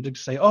time to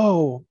say,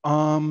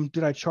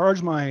 did I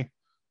charge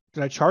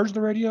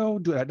the radio?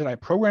 Did I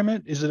program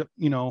it? Is it,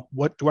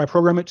 what do I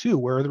program it to?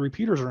 Where are the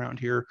repeaters around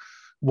here?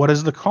 What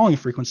is the calling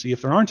frequency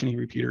if there aren't any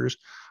repeaters?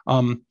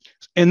 And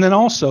then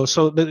also,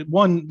 so that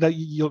one that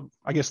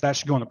I guess that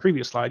should go on the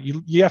previous slide.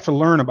 You have to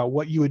learn about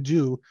what you would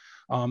do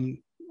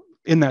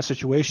in that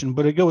situation.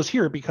 But it goes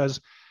here because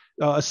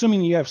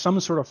assuming you have some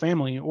sort of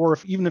family, or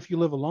even if you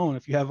live alone,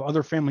 if you have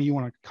other family you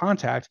want to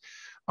contact,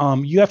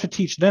 you have to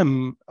teach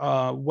them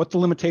what the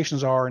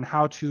limitations are and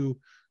how to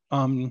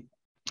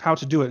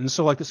do it. And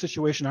so, like, the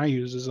situation I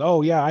use is,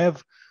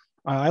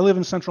 I live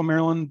in Central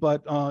Maryland,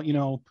 but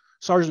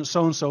Sergeant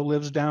so-and-so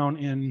lives down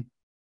in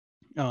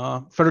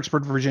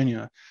Fredericksburg,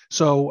 Virginia.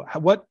 So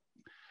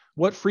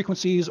what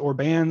frequencies or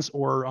bands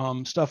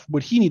or stuff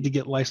would he need to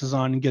get licensed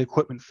on and get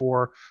equipment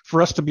for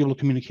us to be able to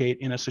communicate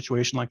in a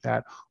situation like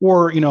that?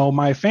 Or,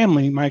 my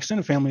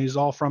extended family is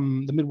all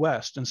from the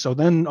Midwest. And so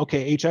then,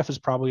 okay, HF is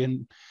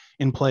probably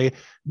in play.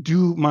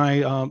 Do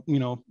my,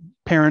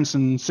 parents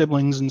and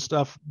siblings and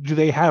stuff, do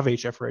they have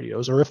HF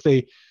radios? Or if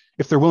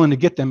they're willing to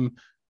get them,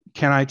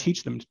 can I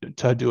teach them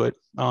to do it?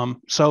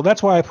 So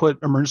that's why I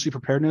put emergency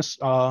preparedness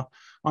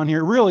on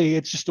here. Really,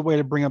 it's just a way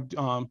to bring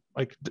up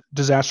like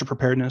disaster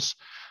preparedness.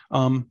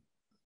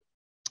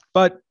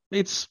 But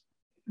it's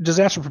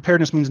disaster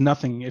preparedness means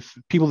nothing if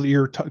people that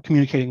you're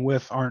communicating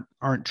with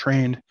aren't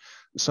trained.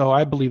 So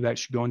I believe that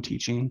should go in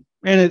teaching,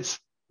 and it's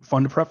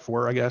fun to prep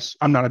for, I guess.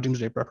 I'm not a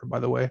doomsday prepper, by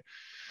the way.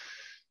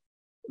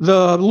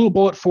 The little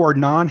bullet for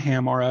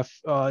non-ham RF,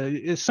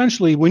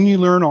 essentially, when you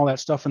learn all that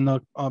stuff in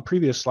the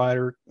previous slide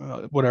or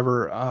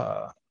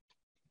whatever,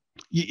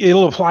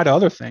 it'll apply to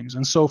other things.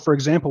 And so, for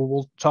example,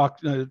 we'll talk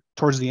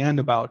towards the end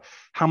about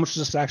how much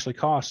does this actually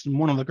cost. And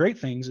one of the great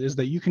things is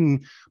that you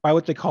can buy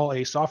what they call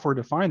a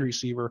software-defined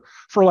receiver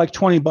for like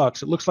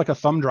 $20. It looks like a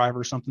thumb drive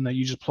or something that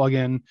you just plug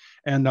in,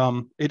 and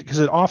because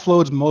it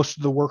offloads most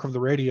of the work of the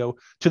radio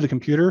to the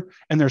computer,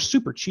 and they're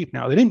super cheap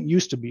now. They didn't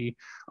used to be,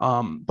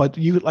 but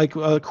you like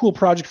a cool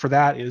project for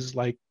that is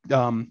like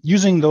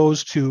using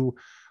those to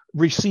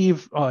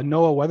receive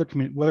NOAA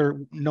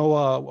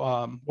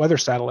weather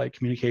satellite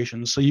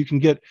communications, so you can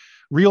get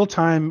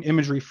real-time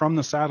imagery from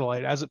the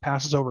satellite as it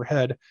passes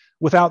overhead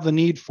without the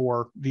need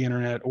for the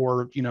internet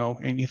or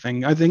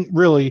anything. I think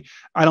really,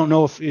 I don't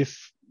know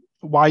if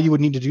why you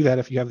would need to do that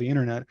if you have the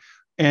internet.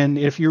 And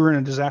if you were in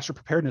a disaster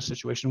preparedness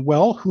situation,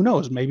 well, who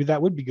knows? Maybe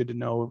that would be good to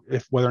know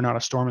if whether or not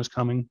a storm is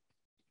coming.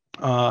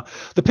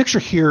 The picture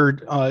here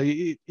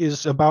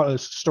is about a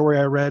story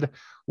I read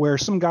where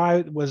some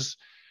guy was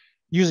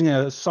using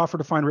a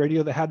software-defined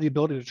radio that had the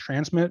ability to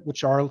transmit,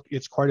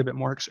 it's quite a bit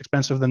more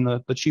expensive than the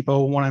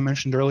cheapo one I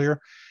mentioned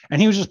earlier. And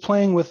he was just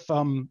playing with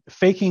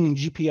faking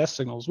GPS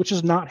signals, which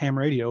is not ham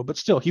radio, but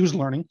still he was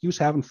learning, he was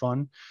having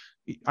fun.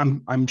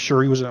 I'm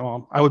sure he was.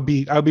 I would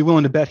be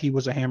willing to bet he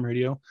was a ham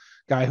radio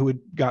guy who had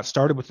got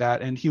started with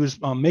that, and he was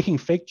making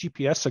fake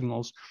GPS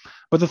signals.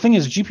 But the thing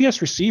is,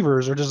 GPS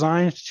receivers are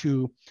designed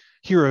to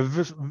hear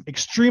an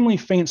extremely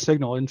faint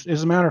signal. And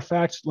as a matter of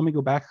fact, let me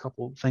go back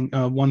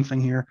one thing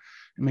here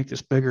and make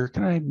this bigger.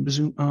 Can I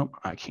zoom up?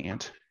 I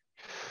can't.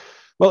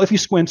 Well, if you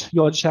squint,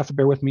 you'll just have to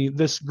bear with me.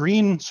 This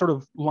green sort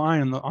of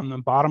line on the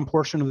bottom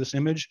portion of this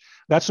image,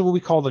 that's what we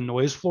call the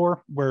noise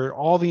floor, where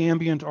all the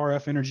ambient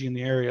RF energy in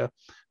the area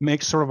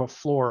makes sort of a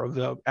floor of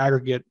the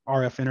aggregate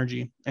RF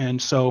energy.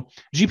 And so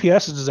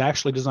GPS is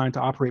actually designed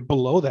to operate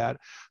below that.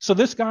 So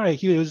this guy, I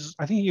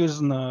think he was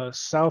in the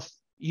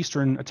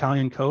southeastern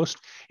Italian coast.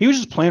 He was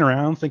just playing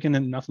around thinking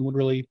that nothing would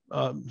really,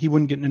 he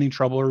wouldn't get in any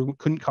trouble or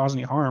couldn't cause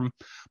any harm.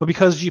 But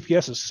because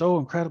GPS is so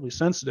incredibly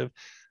sensitive,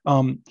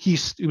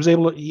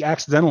 he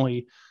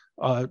accidentally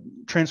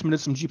transmitted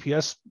some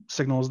GPS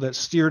signals that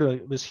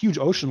steered this huge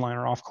ocean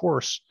liner off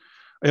course.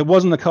 It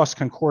wasn't the Costa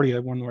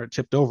Concordia one where it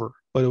tipped over,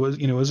 but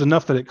it was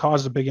enough that it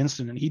caused a big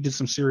incident. He did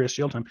some serious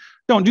jail time.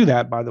 Don't do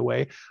that, by the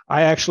way.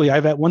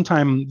 I've at one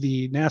time,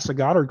 the NASA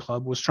Goddard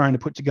Club was trying to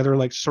put together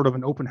like sort of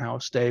an open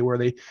house day where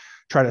they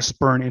try to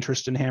spur an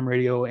interest in ham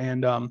radio,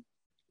 and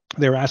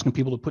they were asking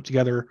people to put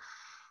together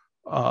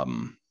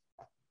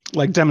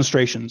like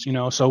demonstrations,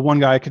 so one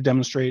guy could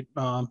demonstrate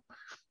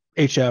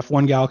HF,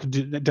 one gal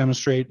could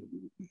demonstrate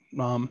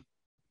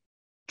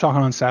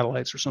talking on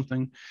satellites or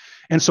something.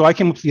 And so I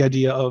came up with the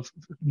idea of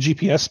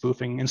GPS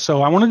spoofing. And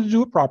so I wanted to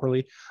do it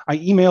properly. I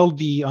emailed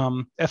the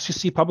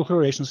FCC public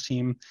relations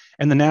team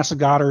and the NASA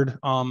Goddard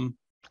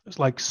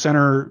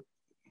center,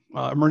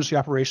 emergency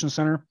operations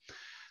center.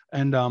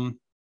 And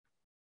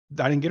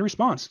I didn't get a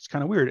response. It's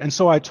kind of weird. And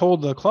so I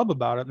told the club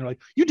about it, and they're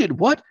like, "You did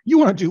what? You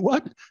want to do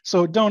what?"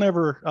 So don't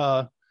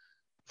ever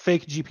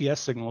fake GPS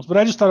signals. But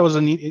I just thought it was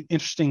a neat,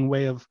 interesting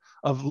way of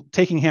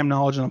taking ham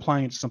knowledge and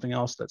applying it to something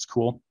else that's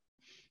cool.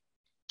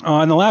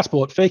 And the last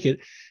bullet, fake it,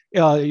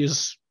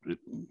 alludes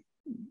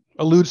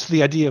to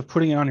the idea of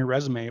putting it on your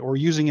resume or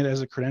using it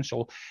as a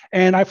credential.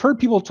 And I've heard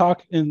people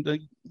talk in the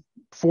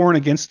for and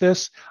against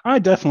this. I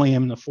definitely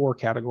am in the for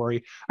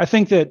category. I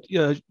think that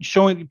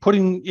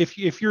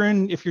if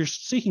you're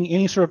seeking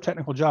any sort of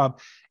technical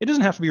job, it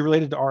doesn't have to be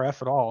related to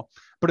RF at all.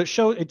 But it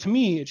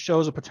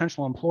shows a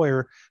potential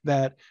employer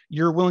that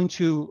you're willing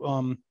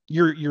to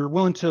you're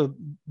willing to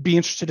be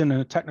interested in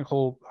a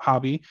technical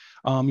hobby.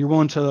 You're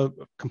willing to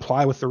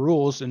comply with the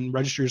rules and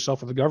register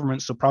yourself with the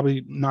government. So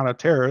probably not a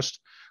terrorist.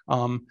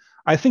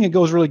 I think it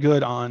goes really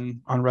good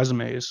on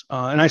resumes.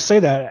 And I say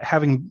that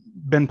having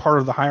been part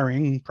of the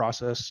hiring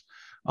process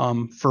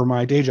for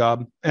my day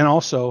job. And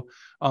also,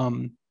 I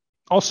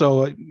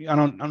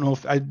don't know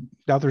if I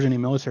doubt there's any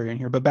military in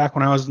here, but back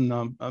when I was in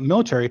the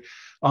military,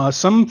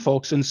 some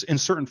folks in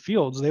certain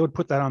fields, they would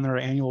put that on their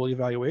annual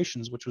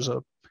evaluations, which was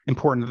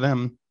important to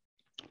them.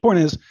 Point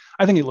is,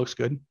 I think it looks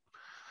good.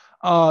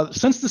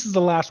 Since this is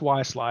the last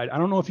why slide, I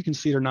don't know if you can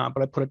see it or not,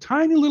 but I put a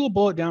tiny little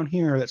bullet down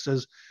here that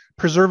says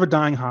preserve a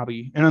dying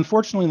hobby. And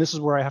unfortunately, this is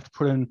where I have to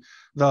put in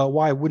the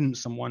why wouldn't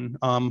someone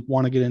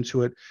want to get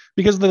into it?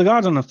 Because the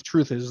God's honest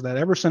truth is that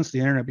ever since the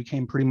internet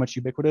became pretty much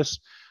ubiquitous,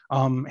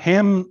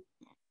 ham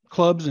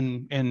clubs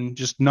and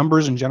just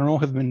numbers in general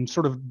have been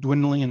sort of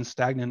dwindling and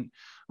stagnant.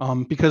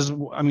 Because,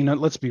 I mean,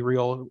 let's be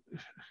real.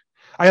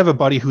 I have a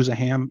buddy who's a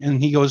ham,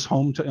 and he goes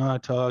home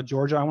to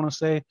Georgia, I want to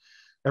say,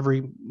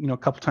 every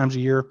couple times a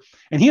year.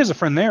 And he has a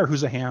friend there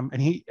who's a ham,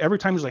 and he every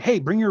time he's like, hey,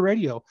 bring your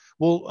radio.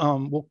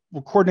 We'll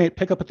coordinate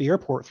pick up at the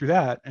airport through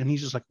that. And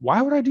he's just like,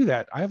 why would I do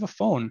that? I have a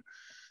phone.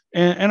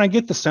 And I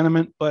get the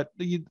sentiment, but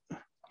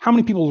how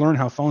many people learn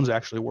how phones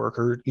actually work,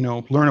 or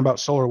learn about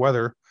solar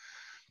weather?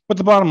 But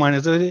the bottom line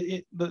is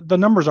that the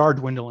numbers are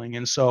dwindling,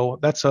 and so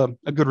that's a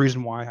good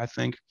reason why, I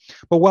think.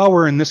 But while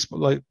we're in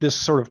this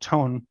sort of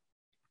tone,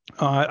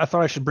 I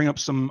thought I should bring up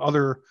some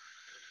other,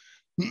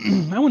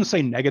 I wouldn't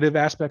say negative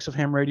aspects of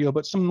ham radio,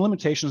 but some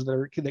limitations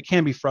that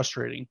can be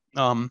frustrating.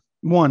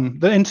 One,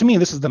 and to me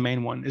this is the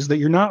main one, is that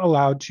you're not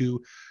allowed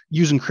to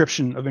use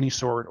encryption of any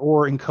sort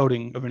or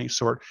encoding of any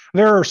sort.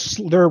 There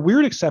are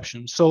weird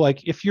exceptions. So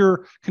like if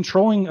you're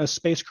controlling a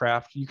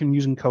spacecraft, you can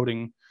use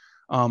encoding.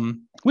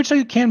 Which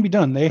can be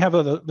done. They have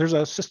there's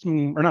a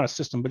system, or not a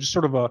system, but just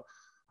sort of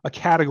a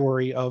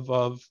category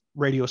of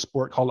radio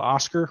sport called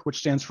OSCAR, which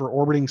stands for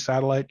Orbiting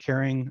Satellite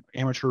Carrying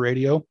Amateur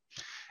Radio.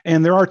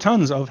 And there are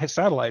tons of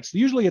satellites.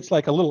 Usually it's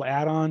like a little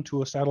add-on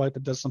to a satellite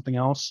that does something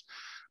else.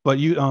 But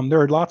there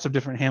are lots of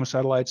different ham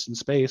satellites in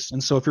space.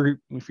 And so if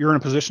you're in a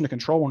position to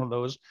control one of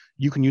those,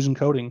 you can use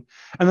encoding.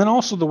 And then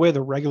also the way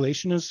the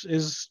regulation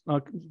is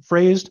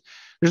phrased,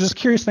 there's this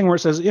curious thing where it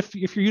says if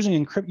you're using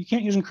you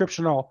can't use encryption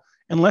at all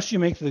unless you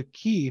make the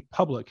key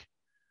public,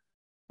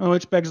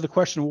 which begs the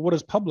question, well, what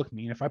does public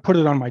mean? If I put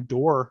it on my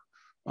door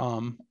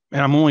and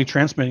I'm only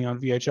transmitting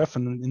on VHF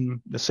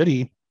in the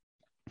city,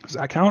 does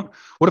that count?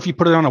 What if you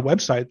put it on a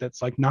website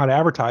that's like not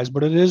advertised,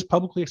 but it is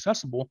publicly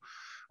accessible?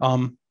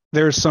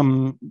 There's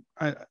some,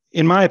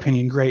 in my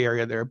opinion, gray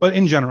area there. But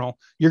in general,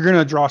 you're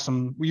going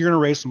to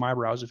raise some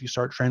eyebrows if you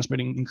start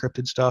transmitting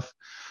encrypted stuff.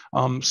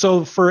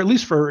 So at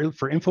least for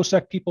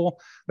InfoSec people,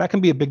 that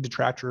can be a big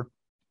detractor.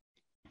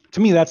 To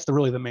me, that's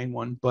really the main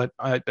one, but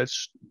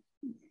that's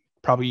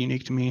probably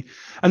unique to me.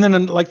 And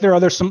then like there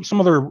are some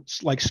other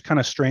like kind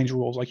of strange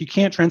rules, like you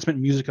can't transmit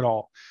music at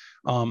all.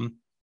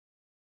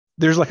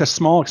 There's like a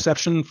small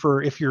exception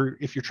for if you're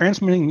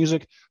transmitting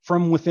music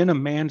from within a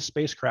manned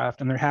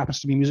spacecraft and there happens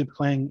to be music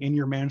playing in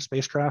your manned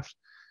spacecraft.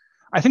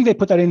 I think they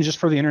put that in just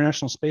for the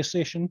International Space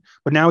Station,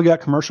 but now we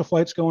got commercial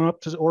flights going up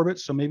to orbit,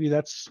 so maybe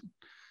that's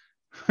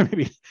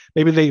maybe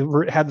they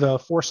had the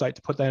foresight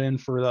to put that in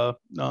for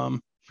the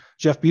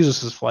Jeff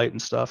Bezos's flight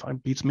and stuff.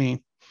 It beats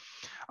me.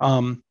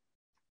 And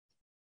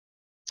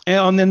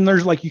then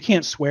there's like, you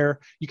can't swear,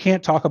 you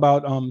can't talk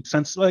about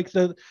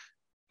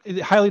it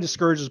highly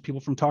discourages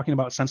people from talking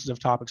about sensitive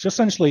topics.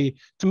 Essentially,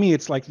 to me,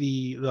 it's like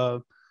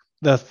the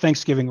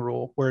Thanksgiving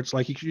rule, where it's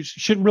like you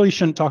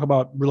shouldn't talk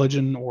about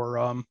religion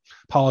or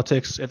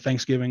politics at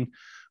Thanksgiving.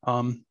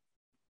 But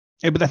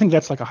I think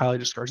that's like a highly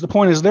discouraged. The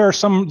point is the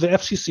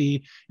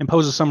FCC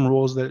imposes some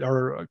rules that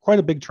are quite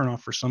a big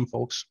turnoff for some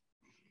folks.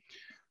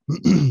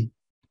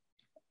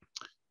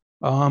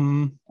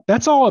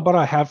 That's all about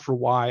I have for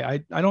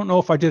why. I don't know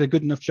if I did a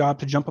good enough job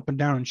to jump up and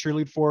down and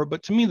cheerlead for it,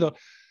 but to me the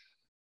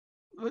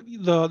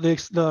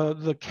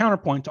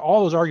counterpoint to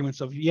all those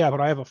arguments of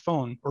but I have a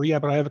phone, or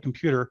but I have a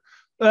computer,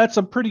 that's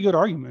a pretty good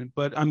argument.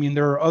 But I mean,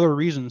 there are other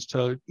reasons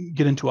to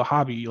get into a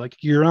hobby. Like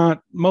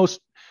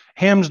most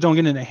hams don't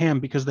get into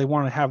ham because they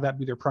want to have that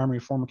be their primary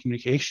form of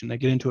communication. They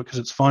get into it because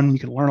it's fun. You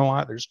can learn a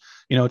lot. There's,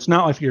 it's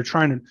not like you're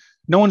trying to,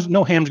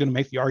 no ham's going to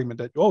make the argument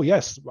that, oh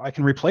yes, I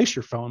can replace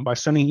your phone by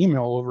sending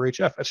email over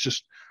HF.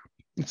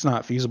 It's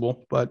not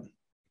feasible, but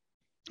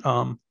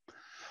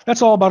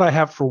that's all about I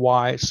have for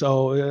why.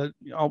 So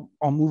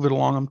I'll move it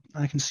along.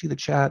 I can see the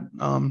chat.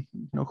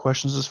 No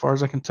questions as far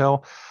as I can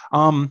tell.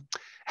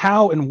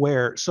 How and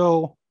where.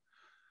 So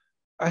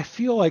I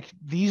feel like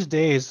these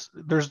days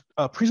there's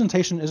a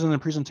presentation isn't a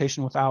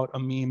presentation without a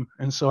meme.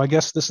 And so I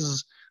guess this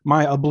is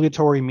my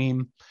obligatory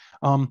meme,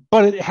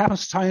 but it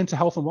happens to tie into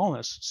health and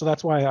wellness. So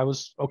that's why I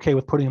was okay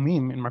with putting a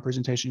meme in my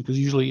presentation, because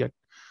usually I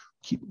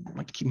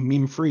like to keep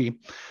meme free.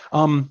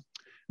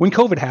 When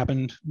COVID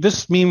happened,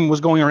 this meme was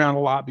going around a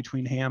lot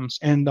between hams,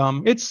 and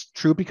it's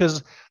true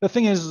because the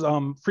thing is,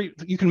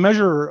 you can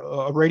measure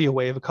a radio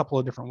wave a couple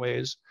of different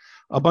ways,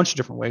 a bunch of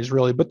different ways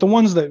really, but the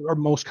ones that are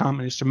most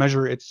common is to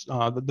measure its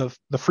the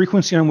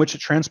frequency on which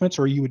it transmits,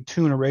 or you would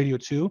tune a radio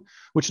to,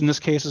 which in this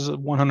case is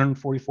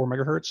 144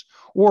 megahertz.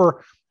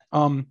 Or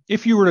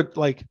if you were to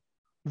like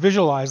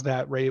visualize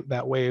that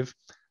wave,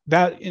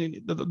 that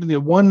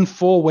the one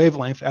full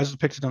wavelength as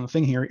depicted on the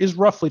thing here is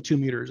roughly 2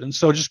 meters. And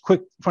so just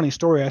quick funny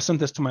story, I sent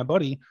this to my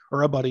buddy,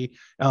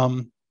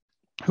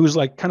 who's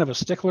like kind of a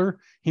stickler.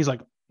 He's like,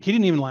 he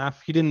didn't even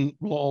laugh, he didn't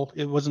lol,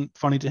 it wasn't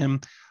funny to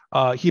him.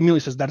 He immediately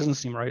says that doesn't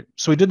seem right.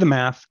 So he did the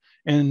math,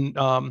 and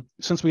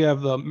since we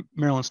have the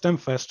Maryland STEM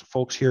Fest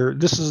folks here,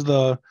 this is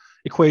the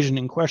equation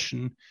in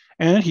question,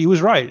 and he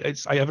was right.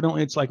 It's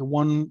like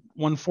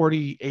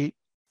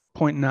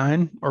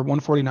 148.9 or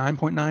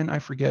 149.9, I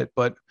forget,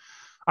 but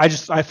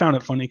I found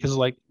it funny because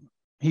like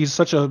his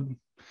sense of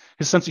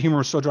humor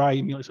was so dry. He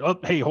immediately said, "Oh,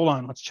 hey, hold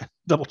on, let's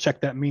double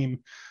check that meme."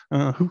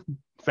 Who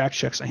fact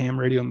checks a ham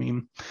radio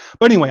meme?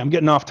 But anyway, I'm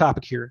getting off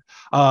topic here.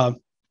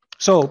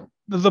 So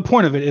the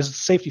point of it is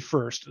safety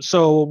first.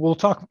 So we'll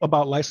talk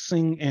about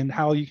licensing and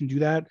how you can do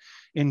that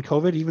in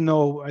COVID, even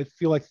though I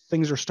feel like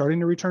things are starting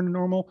to return to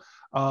normal.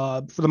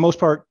 For the most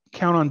part,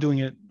 count on doing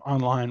it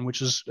online,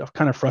 which is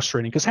kind of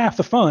frustrating because half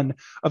the fun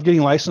of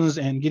getting licensed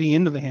and getting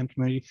into the ham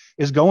community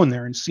is going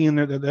there and seeing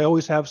that they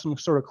always have some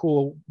sort of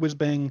cool whiz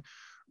bang,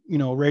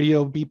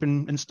 radio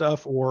beeping and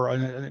stuff, or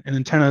an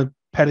antenna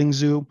petting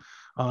zoo.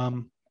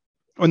 And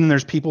then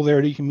there's people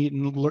there that you can meet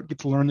and get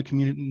to learn the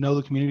community, know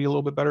the community a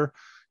little bit better.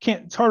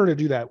 It's harder to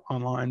do that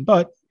online,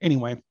 but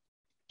anyway,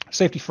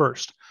 safety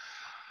first.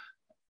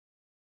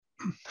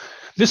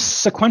 This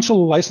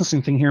sequential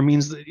licensing thing here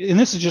means that, and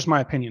this is just my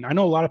opinion, I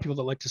know a lot of people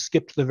that like to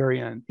skip to the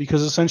very end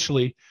because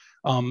essentially,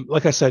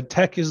 like I said,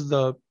 tech is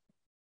the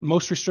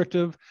most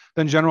restrictive,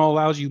 then general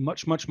allows you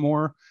much, much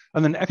more,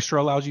 and then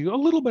extra allows you a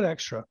little bit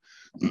extra.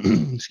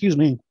 Excuse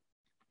me.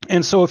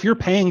 And so if you're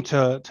paying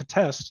to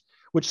test,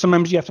 which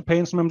sometimes you have to pay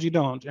and sometimes you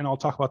don't, and I'll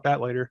talk about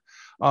that later.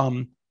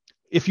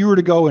 If you were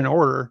to go in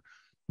order,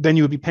 then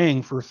you would be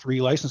paying for 3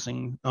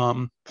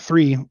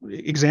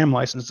 exam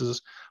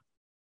licenses.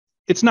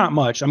 It's not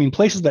much. I mean,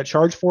 places that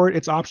charge for it,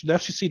 it's optional. The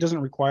FCC doesn't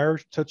require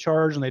to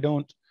charge, and they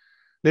don't.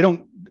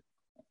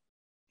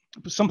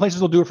 Some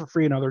places will do it for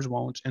free and others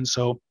won't. And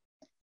so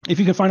if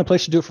you can find a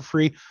place to do it for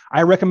free,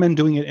 I recommend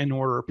doing it in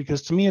order,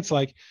 because to me, it's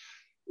like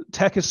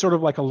tech is sort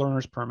of like a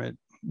learner's permit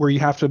where you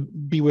have to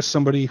be with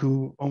somebody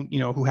who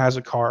has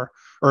a car,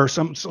 or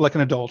like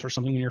an adult or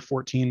something when you're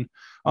 14.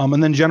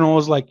 And then general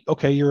is like,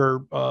 okay,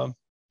 you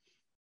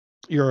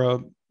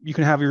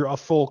can have a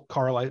full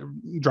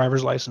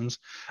driver's license.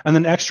 And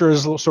then extra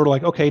is sort of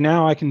like, okay,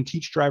 now I can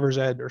teach driver's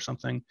ed or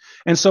something.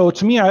 And so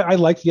to me, I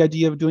like the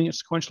idea of doing it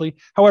sequentially.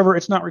 However,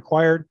 it's not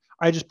required.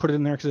 I just put it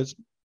in there because it's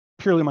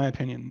purely my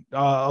opinion.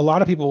 A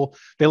lot of people,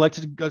 they like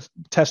to go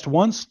test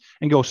once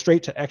and go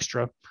straight to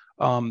extra.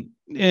 And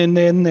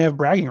then they have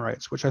bragging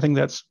rights, which I think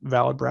that's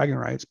valid bragging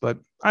rights, but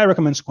I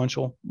recommend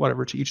sequential,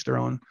 whatever, to each their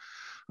own.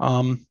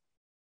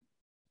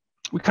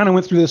 We kind of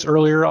went through this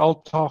earlier. I'll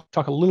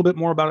talk a little bit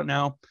more about it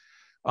now.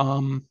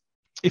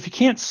 If you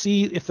can't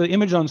see, if the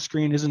image on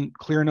screen isn't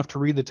clear enough to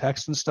read the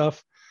text and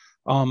stuff,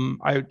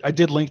 I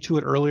did link to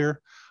it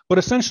earlier, but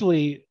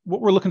essentially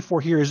what we're looking for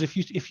here is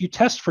if you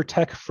test for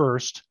tech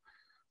first,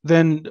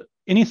 then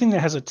anything that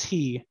has a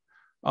T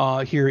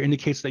here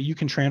indicates that you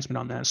can transmit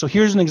on that. So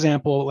here's an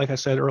example, like I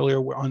said earlier,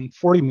 on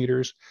 40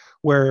 meters,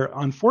 where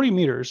on 40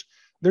 meters,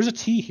 there's a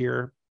T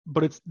here,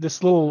 but it's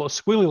this little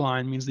squiggly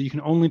line means that you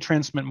can only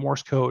transmit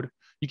Morse code.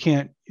 You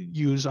can't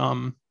use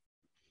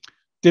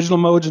digital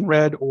modes in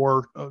red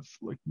or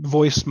like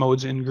voice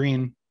modes in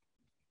green.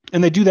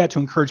 And they do that to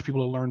encourage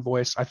people to learn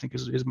voice, I think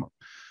is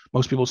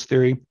most people's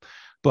theory.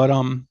 But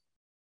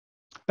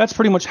that's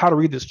pretty much how to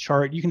read this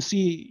chart. You can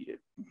see,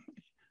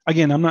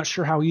 again, I'm not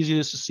sure how easy it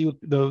is to see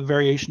the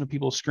variation of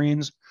people's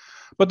screens,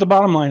 but the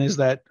bottom line is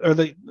that,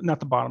 not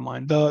the bottom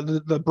line,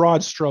 the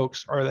broad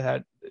strokes are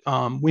that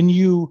when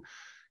you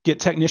get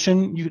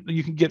technician,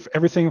 you can get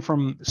everything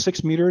from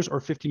 6 meters or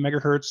 50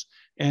 megahertz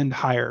and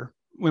higher.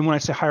 When I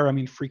say higher, I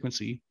mean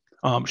frequency,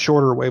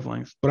 shorter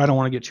wavelength, but I don't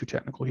want to get too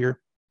technical here.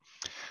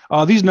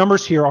 These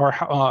numbers here are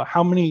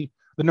how many,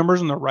 the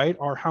numbers on the right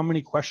are how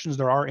many questions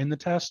there are in the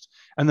test.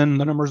 And then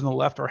the numbers on the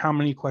left are how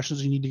many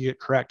questions you need to get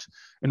correct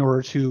in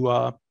order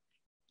to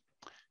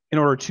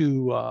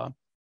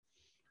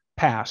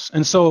pass.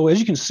 And so as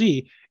you can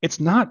see, it's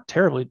not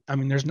terribly,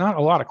 there's not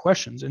a lot of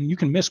questions and you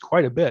can miss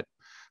quite a bit.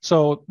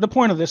 So the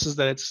point of this is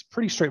that it's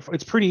pretty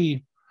straightforward.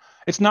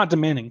 It's not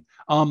demanding.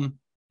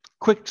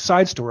 Quick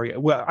side story.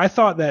 Well, I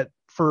thought that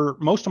for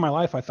most of my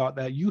life, I thought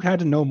that you had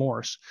to know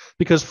Morse,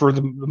 because for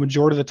the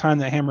majority of the time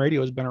that ham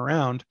radio has been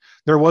around,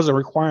 there was a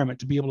requirement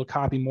to be able to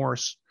copy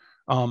Morse.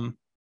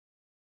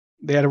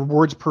 They had a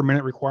words per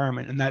minute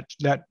requirement, and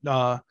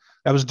that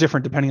was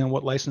different depending on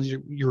what license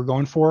you were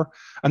going for.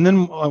 And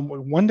then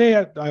one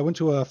day I went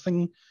to a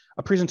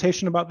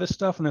presentation about this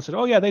stuff, and they said,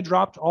 oh yeah, they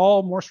dropped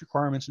all Morse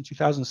requirements in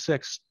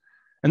 2006.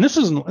 And this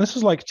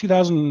is like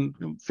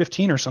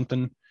 2015 or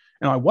something.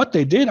 And what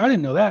they did, I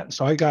didn't know that.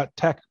 So I got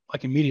tech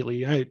like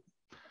immediately. I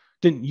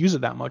didn't use it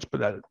that much,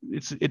 but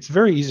it's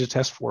very easy to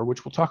test for,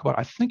 which we'll talk about,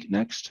 I think,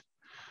 next.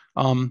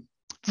 The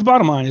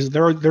bottom line is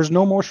there's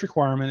no Morse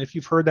requirement. If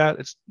you've heard that,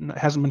 it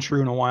hasn't been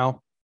true in a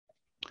while.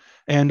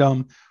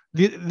 And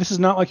this is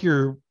not like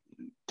you're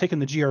taking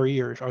the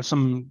GRE or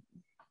some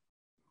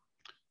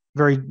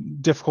very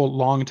difficult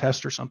long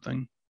test or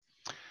something.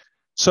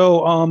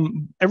 So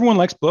everyone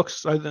likes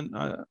books.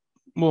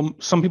 Well,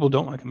 some people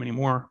don't like them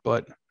anymore,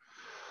 but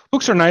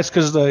books are nice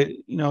because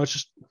it's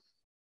just,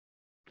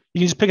 you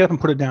can just pick it up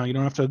and put it down. You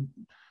don't have to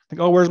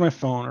think, oh, where's my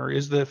phone, or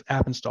is the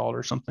app installed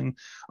or something.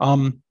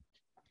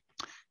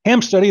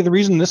 Ham Study, the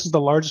reason this is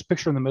the largest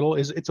picture in the middle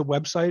is it's a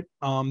website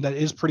that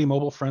is pretty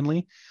mobile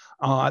friendly.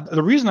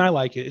 The reason I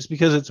like it is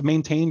because it's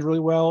maintained really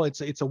well.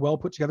 It's a well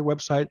put together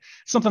website.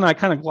 Something I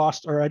kind of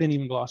glossed, or I didn't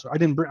even gloss, or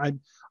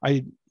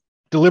I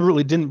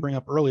deliberately didn't bring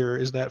up earlier,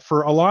 is that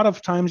for a lot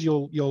of times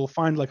you'll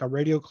find like a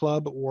radio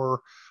club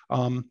or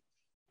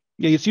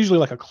Yeah, it's usually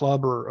like a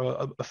club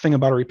or a thing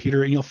about a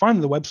repeater, and you'll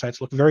find the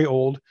websites look very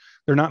old.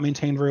 They're not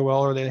maintained very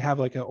well, or they have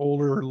like an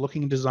older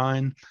looking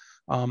design.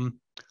 A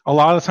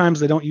lot of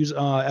times they don't use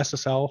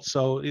SSL,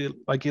 so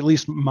like at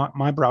least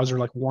my browser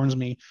like warns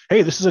me,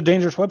 hey, this is a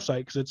dangerous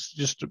website because it's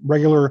just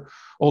regular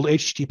old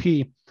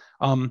HTTP.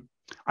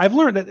 I've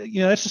learned that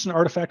that's just an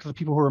artifact of the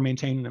people who are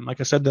maintaining them.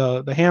 Like I said,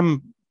 the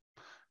ham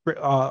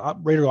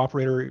radio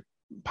operator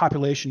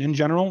population in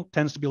general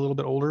tends to be a little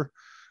bit older.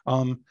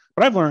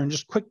 But I've learned,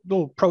 just quick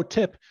little pro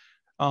tip,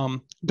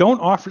 don't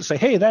say,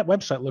 hey, that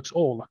website looks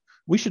old,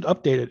 we should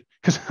update it.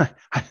 Because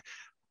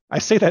I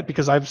say that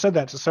because I've said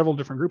that to several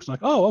different groups. I'm like,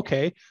 oh,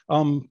 okay,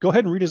 go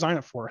ahead and redesign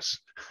it for us.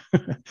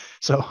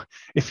 So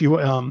if you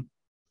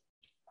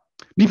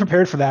be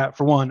prepared for that,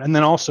 for one, and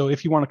then also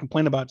if you want to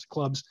complain about it to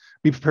clubs,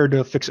 be prepared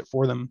to fix it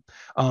for them.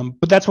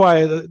 But that's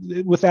why,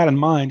 with that in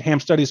mind,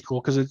 Ham Study is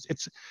cool because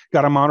it's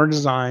got a modern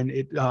design.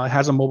 It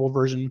has a mobile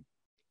version.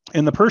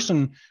 And the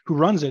person who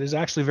runs it is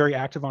actually very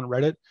active on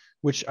Reddit,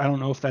 which I don't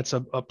know if that's a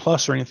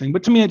plus or anything,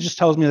 but to me, it just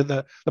tells me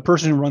that the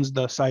person who runs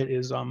the site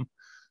is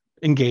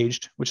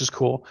engaged, which is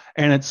cool.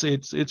 And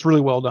it's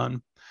really well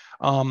done.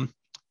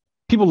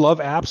 People love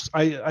apps.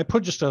 I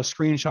put just a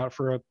screenshot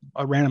for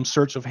a random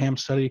search of Ham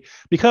Study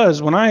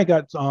because when I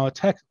got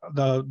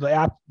the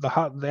app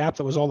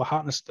that was all the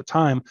hotness at the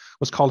time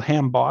was called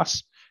Ham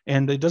Boss,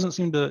 and it doesn't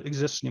seem to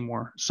exist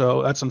anymore.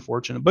 So that's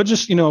unfortunate. But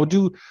just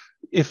do,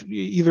 if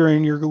either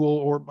in your Google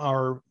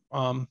or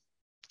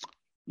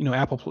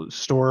Apple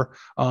Store,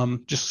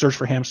 just search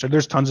for Ham Study.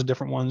 There's tons of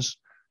different ones.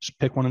 Just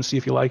pick one and see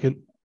if you like it.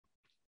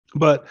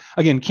 But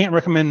again, can't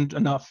recommend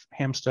enough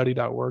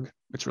hamstudy.org.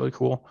 It's really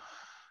cool.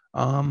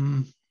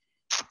 I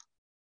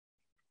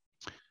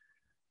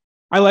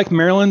like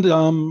Maryland.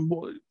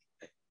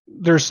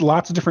 There's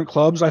lots of different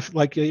clubs.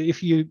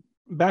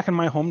 Back in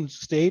my home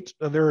state,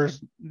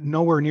 there's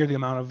nowhere near the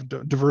amount of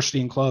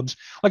diversity in clubs.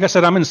 Like I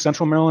said, I'm in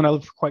Central Maryland. I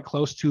live quite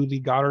close to the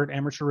Goddard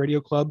Amateur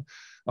Radio Club.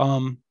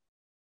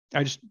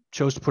 I just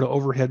chose to put an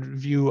overhead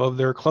view of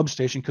their club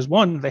station because,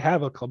 one, they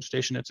have a club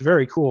station. It's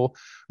very cool.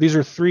 These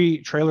are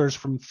 3 trailers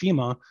from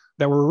FEMA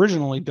that were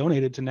originally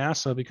donated to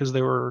NASA because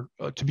they were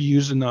to be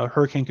used in the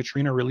Hurricane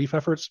Katrina relief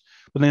efforts,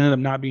 but they ended up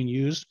not being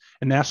used.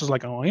 And NASA's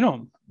like, oh,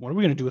 what are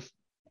we going to do with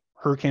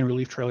hurricane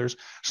relief trailers?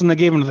 So then they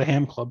gave them to the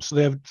Ham Club. So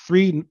they have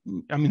 3.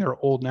 I mean,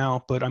 they're old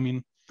now, but I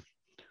mean,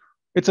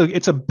 it's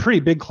a pretty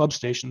big club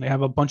station. They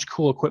have a bunch of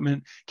cool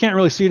equipment. Can't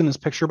really see it in this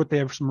picture, but they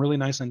have some really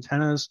nice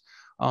antennas.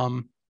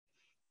 From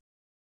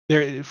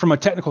a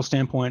technical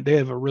standpoint, they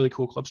have a really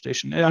cool club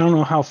station. I don't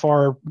know how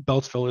far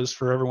Beltsville is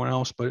for everyone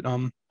else, but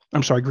I'm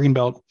sorry,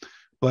 Greenbelt,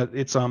 but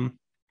it's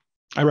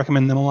I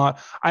recommend them a lot.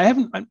 I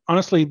haven't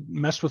honestly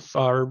messed with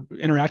or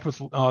interact with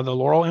the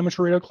Laurel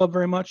Amateur Radio Club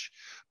very much,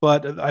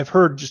 but I've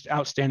heard just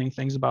outstanding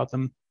things about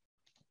them.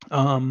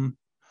 Let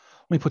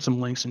me put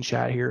some links in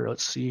chat here.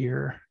 Let's see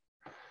here.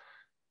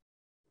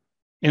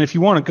 And if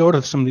you want to go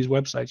to some of these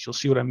websites, you'll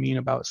see what I mean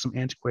about some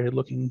antiquated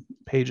looking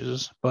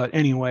pages. But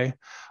anyway,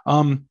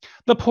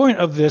 the point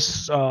of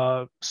this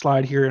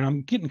slide here, and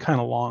I'm getting kind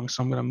of long,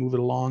 so I'm going to move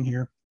it along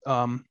here.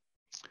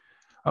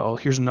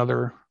 Here's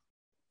another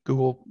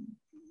Google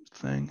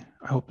thing.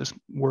 I hope this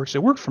works.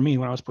 It worked for me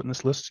when I was putting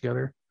this list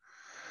together.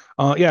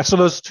 So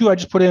those 2 I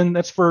just put in,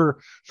 that's for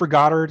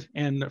Goddard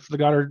and for the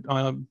Goddard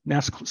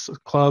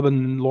NASA Club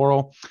and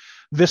Laurel.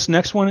 This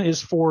next one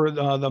is for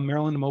the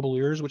Maryland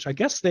Mobileers, which I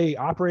guess they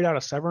operate out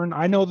of Severn.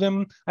 I know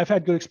them. I've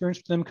had good experience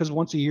with them because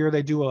once a year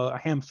they do a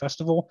ham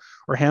festival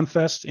or ham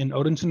fest in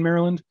Odenton,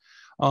 Maryland.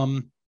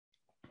 I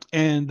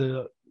don't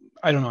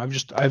know.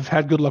 I've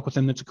had good luck with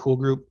them. It's a cool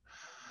group.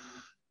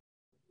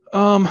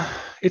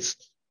 It's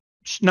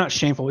not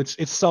shameful.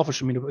 It's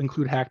selfish of me to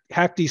include Hack.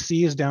 Hack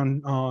DC is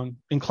down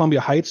in Columbia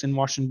Heights in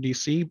Washington,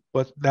 DC,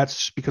 but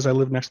that's because I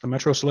live next to the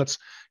metro. So let's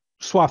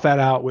swap that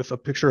out with a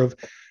picture of,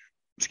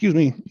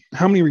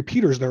 how many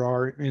repeaters there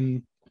are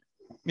in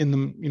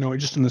the,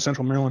 just in the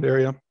Central Maryland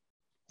area.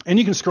 And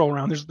you can scroll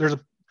around. There's a,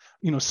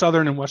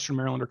 Southern and Western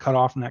Maryland are cut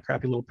off in that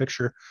crappy little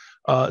picture.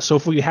 So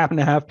if we happen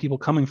to have people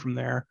coming from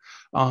there,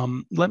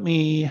 let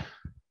me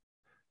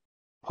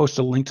post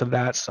a link to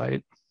that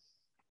site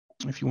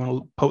if you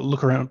want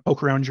to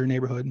poke around your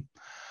neighborhood.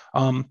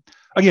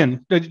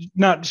 Again, I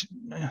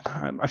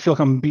feel like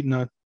I'm beating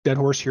a dead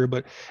horse here,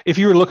 but if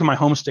you were looking at my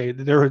home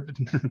state, there are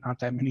not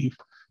that many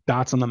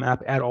dots on the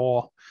map at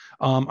all.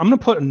 I'm going to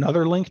put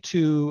another link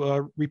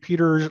to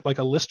repeaters, like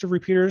a list of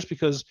repeaters,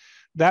 because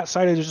that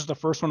site is just the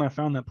first one I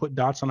found that put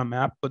dots on a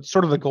map, but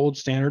sort of the gold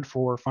standard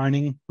for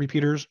finding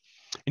repeaters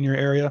in your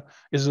area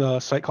is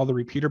a site called the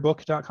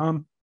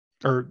repeaterbook.com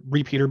or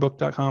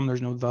repeaterbook.com.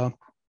 There's no the.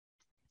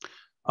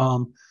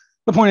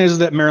 The point is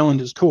that Maryland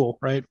is cool,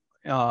 right?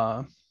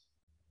 There's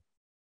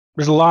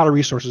a lot of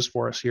resources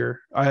for us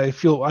here. I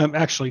feel I'm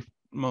actually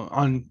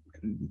on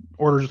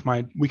orders with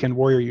my Weekend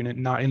Warrior unit,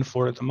 not in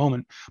Florida at the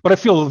moment, but I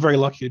feel very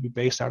lucky to be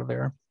based out of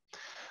there.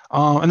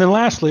 And then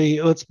lastly,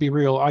 let's be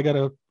real. I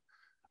gotta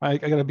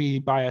be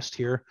biased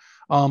here.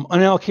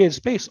 Unallocated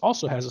Space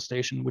also has a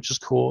station, which is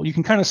cool. You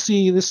can kind of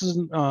see this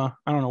isn't. I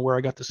don't know where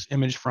I got this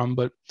image from,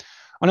 but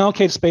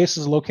Unallocated space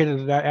is located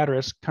at that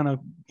address. Kind of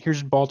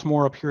here's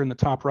Baltimore up here in the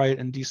top right,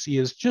 and DC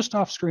is just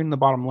off screen in the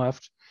bottom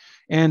left.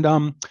 And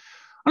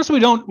honestly, we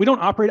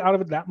don't operate out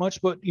of it that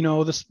much, but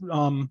this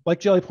like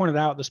Jelly pointed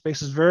out, the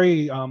space is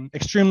very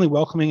extremely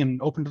welcoming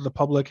and open to the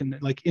public. And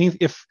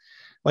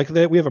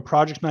we have a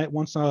project night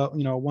once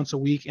a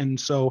week, and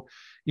so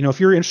if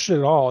you're interested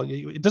at all,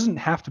 it doesn't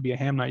have to be a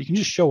ham night. You can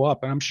just show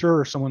up, and I'm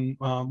sure someone,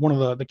 one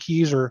of the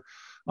keys or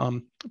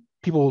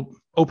people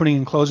opening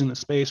and closing the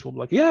space will be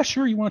like, yeah,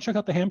 sure, you want to check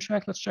out the ham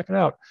shack? Let's check it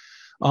out.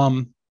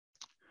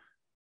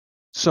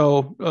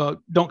 So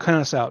don't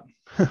count us out.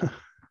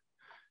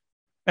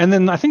 And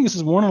then I think this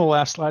is one of the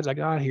last slides I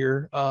got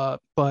here,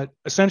 but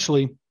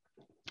essentially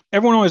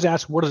everyone always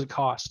asks, what does it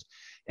cost?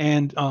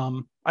 And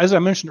as I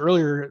mentioned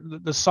earlier,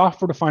 the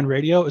software-defined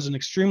radio is an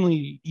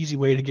extremely easy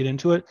way to get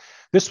into it.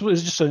 This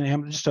was just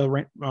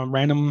a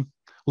random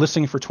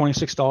listing for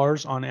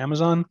 $26 on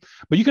Amazon,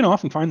 but you can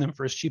often find them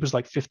for as cheap as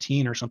like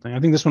 15 or something. I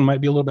think this one might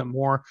be a little bit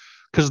more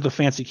because of the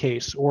fancy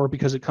case, or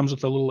because it comes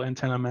with a little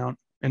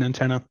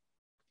antenna.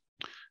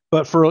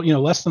 But for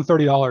less than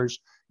 $30,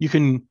 you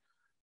can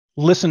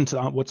listen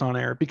to what's on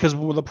air, because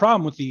the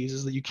problem with these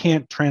is that you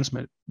can't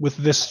transmit with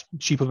this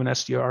cheap of an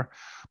SDR,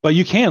 but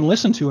you can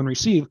listen to and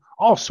receive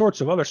all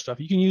sorts of other stuff.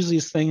 You can use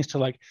these things to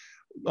like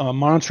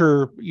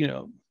monitor,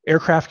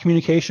 aircraft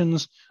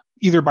communications,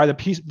 either by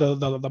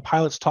the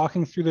pilots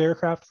talking through the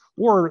aircraft,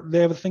 or they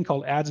have a thing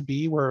called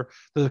ADS-B where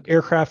the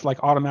aircraft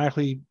like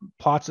automatically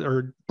plots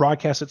or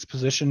broadcasts its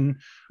position,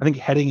 I think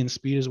heading and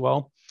speed as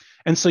well.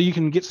 And so you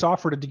can get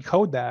software to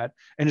decode that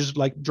and just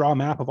like draw a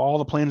map of all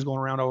the planes going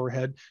around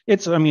overhead.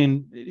 It's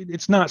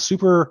not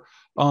super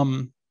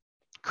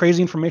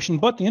crazy information,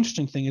 but the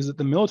interesting thing is that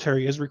the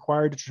military is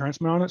required to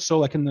transmit on it. So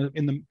like in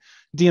the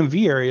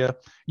DMV area,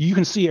 you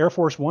can see Air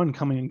Force One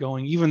coming and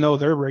going, even though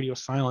their radio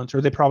is silent, or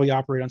they probably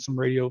operate on some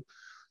radio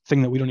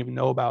thing that we don't even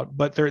know about.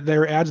 But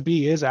their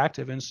ADS-B is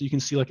active, and so you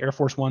can see like Air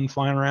Force One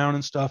flying around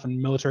and stuff,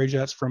 and military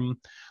jets from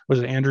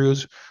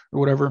Andrews or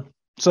whatever.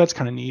 So that's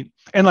kind of neat.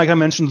 And like I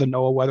mentioned, the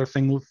NOAA weather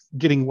thing with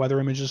getting weather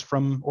images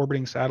from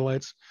orbiting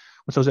satellites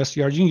with those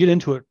SDRs, you can get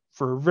into it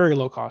for very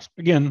low cost.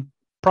 Again,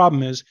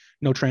 problem is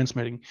no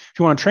transmitting. If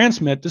you want to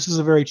transmit, this is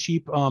a very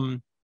cheap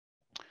handheld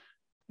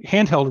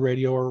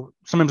radio, or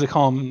sometimes they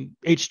call them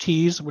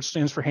HTs, which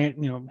stands for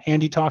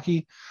handy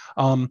talkie.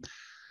 And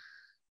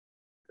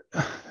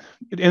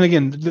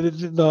again,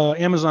 the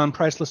Amazon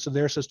price listed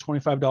there says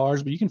 $25,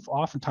 but you can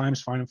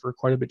oftentimes find them for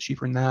quite a bit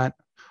cheaper than that.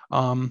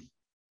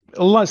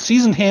 A lot of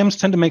seasoned hams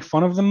tend to make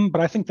fun of them, but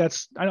I think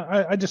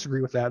I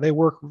disagree with that. They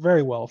work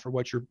very well for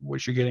what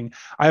you're getting.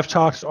 I have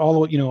talked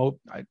all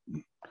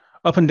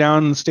up and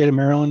down the state of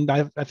Maryland.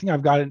 I think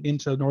I've got it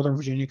into Northern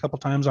Virginia a couple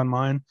times on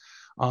mine.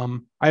 I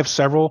have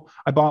several.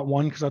 I bought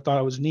one because I thought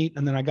it was neat,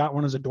 and then I got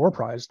one as a door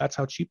prize. That's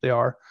how cheap they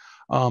are.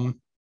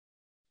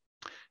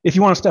 If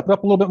you want to step it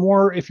up a little bit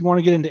more, if you want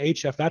to get into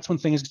HF, that's when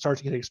things start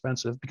to get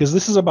expensive, because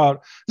this is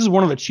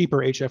one of the cheaper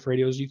HF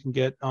radios you can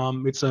get.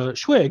 It's a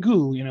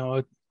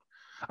Shui-Gu,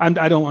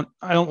 I don't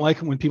like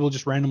it when people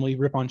just randomly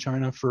rip on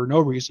China for no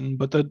reason,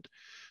 but the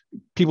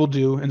people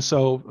do. And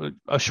so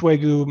a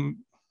Shui-Gu,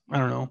 I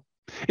don't know,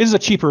 is a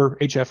cheaper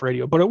HF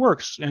radio, but it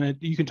works, and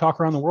you can talk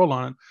around the world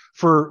on it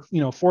for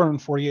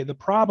 448. The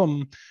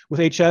problem with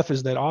HF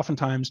is that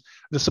oftentimes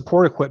the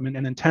support equipment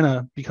and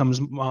antenna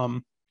becomes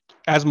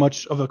as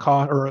much of a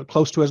cost, or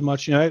close to as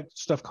much. That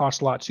stuff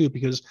costs a lot too,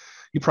 because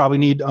you probably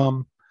need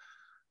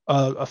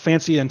a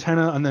fancy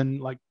antenna, and then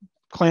like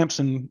clamps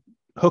and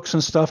hooks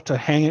and stuff to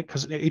hang it,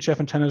 because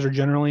HF antennas are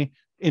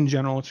in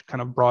general, it's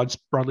kind of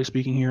broadly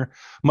speaking here,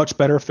 much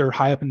better if they're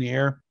high up in the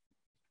air.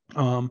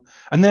 And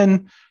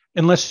then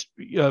unless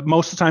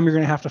most of the time you're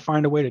going to have to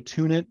find a way to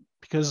tune it,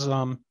 because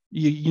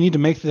you need to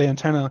make the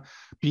antenna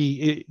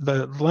the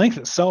length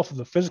itself of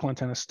the physical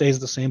antenna stays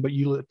the same, but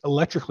you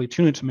electrically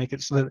tune it to make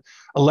it so that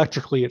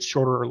electrically it's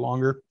shorter or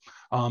longer.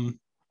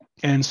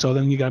 And so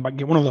then you got to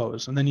get one of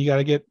those, and then you got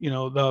to get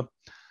the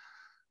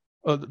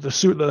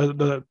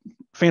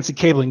fancy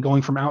cabling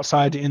going from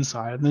outside to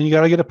inside, and then you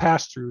got to get a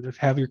pass through to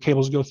have your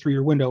cables go through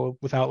your window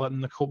without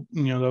letting the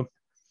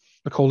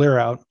cold air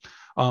out.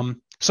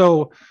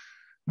 So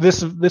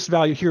this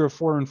value here of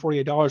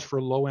 $448 for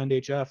a low end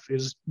HF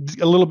is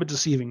a little bit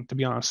deceiving, to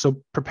be honest.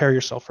 So prepare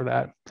yourself for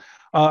that.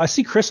 I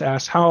see Chris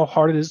asked how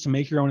hard it is to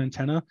make your own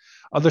antenna.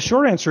 The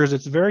short answer is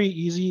it's very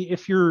easy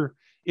if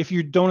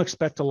you don't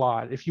expect a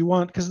lot. If you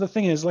want, because the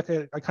thing is, like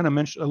I kind of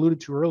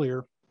alluded to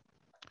earlier,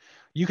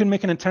 you can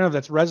make an antenna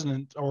that's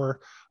resonant,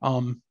 or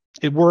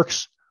it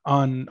works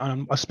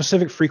on a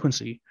specific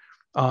frequency.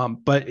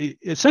 But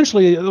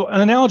essentially, an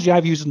analogy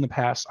I've used in the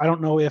past, I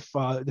don't know if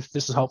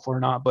this is helpful or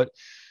not, but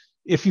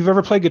if you've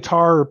ever played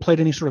guitar or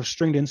played any sort of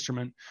stringed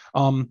instrument,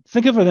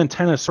 think of an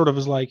antenna sort of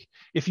as like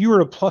if you were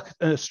to pluck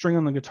a string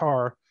on the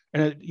guitar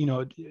and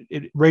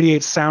it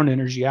radiates sound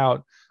energy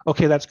out.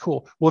 Okay, that's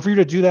cool. Well, if you were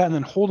to do that and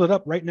then hold it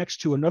up right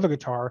next to another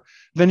guitar,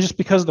 then just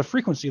because the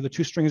frequency of the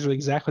two strings are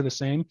exactly the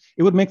same,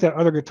 it would make that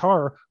other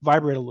guitar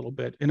vibrate a little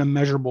bit in a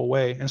measurable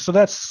way. And so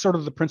that's sort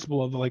of the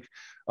principle of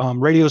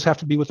radios have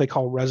to be what they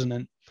call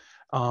resonant.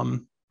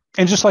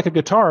 And just like a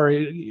guitar,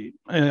 and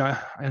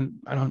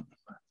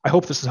I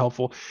hope this is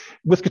helpful.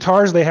 With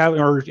guitars, they have,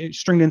 or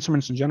stringed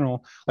instruments in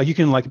general, like you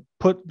can like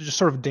put just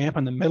sort of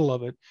dampen the middle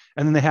of it,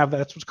 and then they have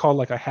that's what's called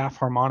like a half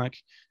harmonic,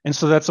 and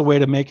so that's a way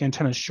to make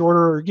antennas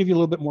shorter or give you a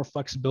little bit more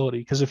flexibility.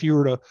 Because if you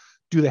were to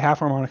do the half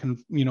harmonic and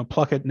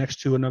pluck it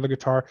next to another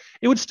guitar,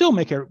 it would still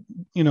make it,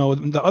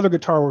 the other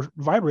guitar would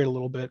vibrate a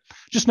little bit,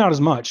 just not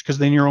as much, because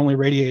then you're only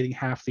radiating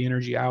half the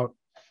energy out.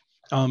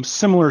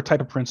 Similar type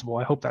of principle.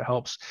 I hope that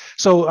helps.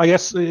 So I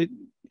guess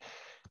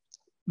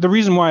the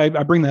reason why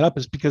I bring that up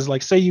is because,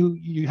 like, say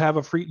you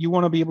have you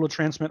want to be able to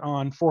transmit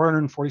on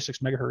 446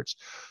 megahertz.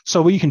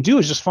 So what you can do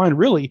is just find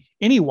really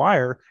any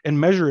wire and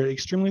measure it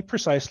extremely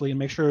precisely and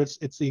make sure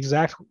it's the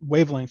exact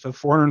wavelength of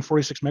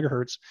 446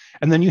 megahertz.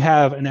 And then you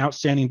have an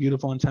outstanding,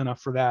 beautiful antenna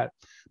for that.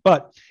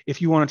 But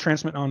if you want to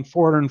transmit on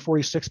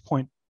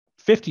 446.50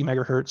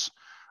 megahertz,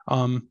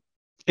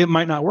 it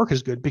might not work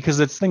as good, because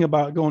it's the thing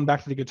about going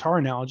back to the guitar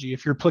analogy.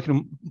 If you're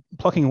plucking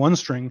one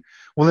string,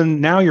 well, then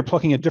now you're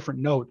plucking a different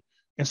note.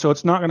 And so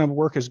it's not going to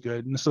work as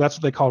good. And so that's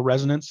what they call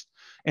resonance.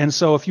 And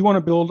so if you want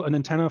to build an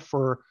antenna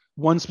for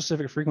one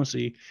specific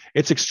frequency,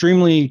 it's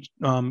extremely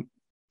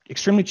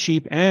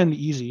cheap and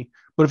easy.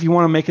 But if you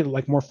want to make it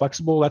like more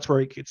flexible, that's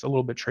where it gets a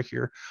little bit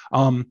trickier.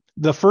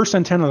 The first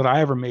antenna that I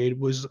ever made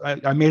was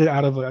I made it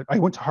out of I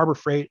went to Harbor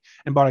Freight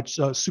and bought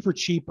a super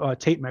cheap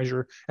tape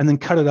measure and then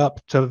cut it up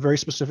to very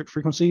specific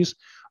frequencies.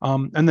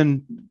 And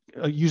then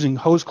using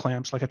hose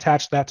clamps, like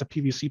attached that to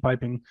PVC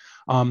piping.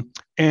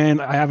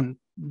 And I haven't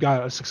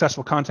got a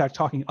successful contact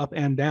talking up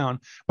and down,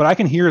 but I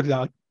can hear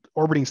the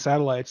orbiting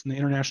satellites in the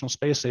International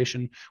Space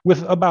Station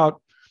with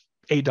about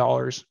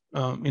 $8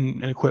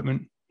 in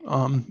equipment,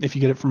 if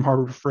you get it from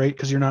Harbor Freight,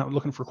 because you're not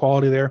looking for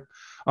quality there.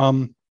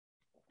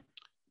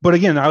 But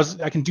again,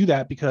 I can do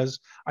that because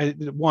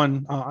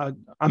I'm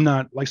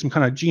not like some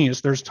kind of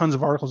genius. There's tons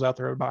of articles out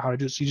there about how to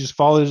do it. So you just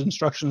follow those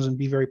instructions and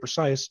be very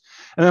precise.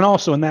 And then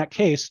also in that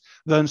case,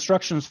 the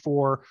instructions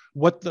for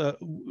what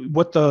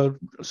the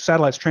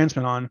satellites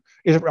transmit on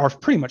are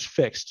pretty much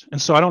fixed. And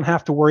so I don't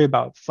have to worry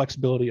about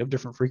flexibility of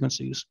different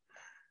frequencies.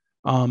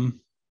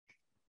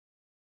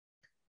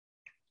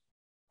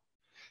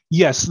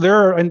 Yes,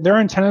 there are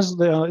antennas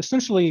that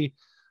essentially,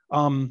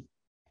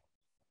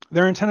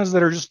 they're antennas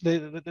that are just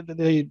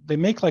they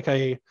make like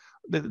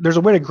there's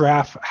a way to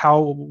graph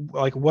how,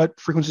 like, what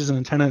frequencies an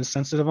antenna is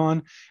sensitive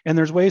on, and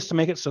there's ways to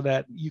make it so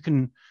that you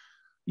can,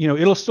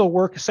 it'll still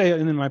work. Say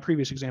in my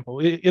previous example,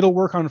 it'll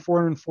work on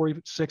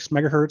 446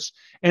 megahertz,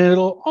 and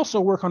it'll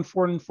also work on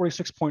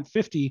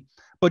 446.50,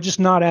 but just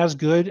not as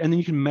good. And then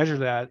you can measure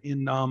that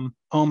in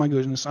oh my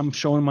goodness, I'm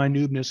showing my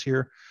noobness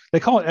here.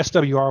 They call it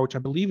SWR, which I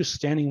believe is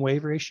standing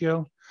wave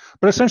ratio,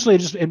 but essentially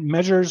it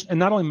measures, and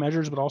not only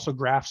measures but also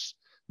graphs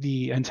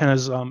the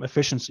antenna's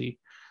efficiency.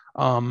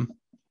 I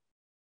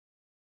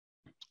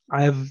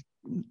have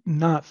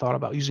not thought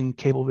about using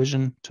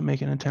Cablevision to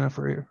make an antenna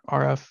for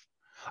RF.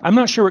 I'm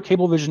not sure what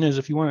Cablevision is.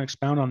 If you want to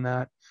expound on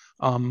that.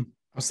 I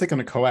was thinking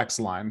a coax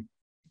line.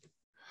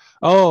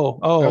 Oh,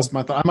 that was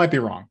my thought. I might be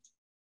wrong.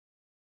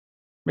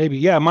 Maybe,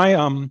 yeah.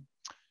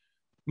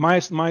 My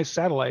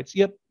satellites.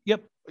 Yep. Yeah.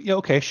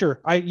 Okay.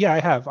 Sure. I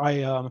have.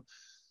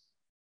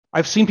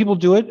 I've seen people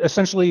do it.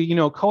 Essentially,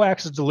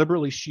 coax is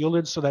deliberately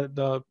shielded so that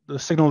the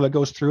signal that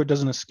goes through it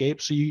doesn't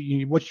escape. So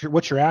what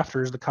you're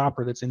after is the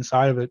copper that's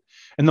inside of it.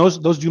 And those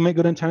do make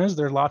good antennas.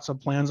 There are lots of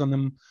plans on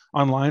them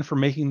online for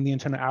making the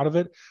antenna out of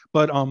it.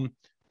 But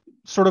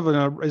sort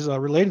of is a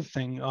related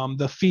thing.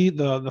 The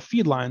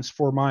feed lines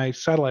for my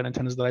satellite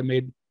antennas that I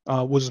made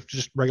was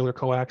just regular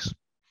coax.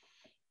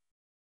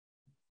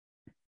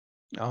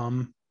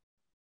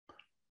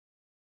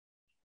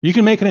 You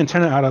can make an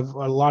antenna out of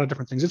a lot of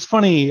different things. It's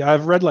funny.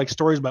 I've read like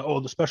stories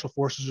about, the special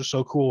forces are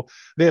so cool.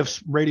 They have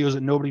radios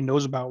that nobody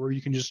knows about where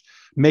you can just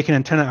make an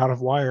antenna out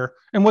of wire.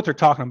 And what they're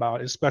talking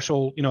about is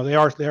special, they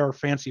are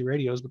fancy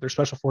radios, but they're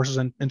special forces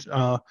and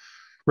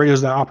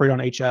radios that operate on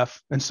HF.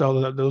 And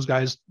so those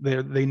guys,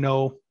 they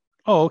know,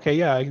 oh, okay,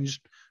 yeah, I can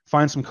just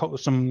find some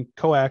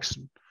coax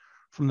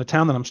from the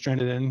town that I'm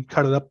stranded in,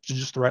 cut it up to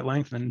just the right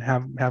length, and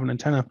have an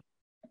antenna.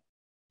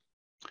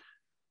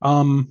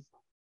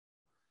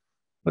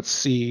 Let's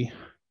see.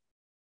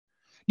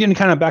 Getting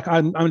kind of back,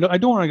 I don't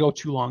want to go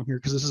too long here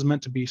because this is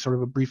meant to be sort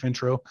of a brief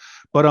intro.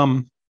 But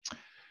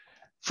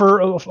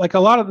for like a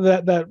lot of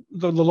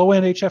the low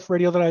end HF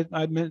radio that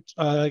I meant,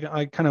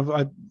 I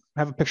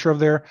have a picture of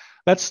there.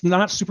 That's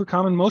not super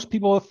common. Most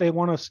people, if they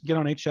want to get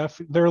on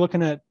HF, they're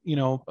looking at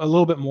a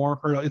little bit more,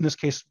 or in this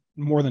case,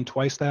 more than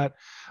twice that.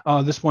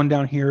 This one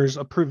down here is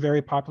a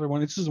very popular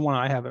one. This is one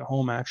I have at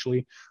home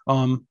actually,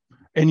 and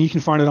you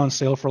can find it on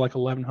sale for like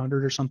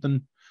 $1,100 or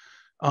something.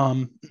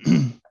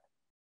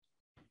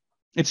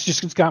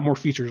 It's got more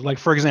features. Like,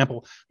 for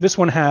example, this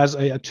one has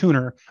a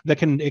tuner that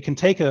can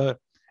take a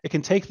it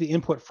can take the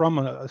input from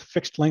a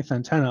fixed length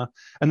antenna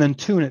and then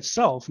tune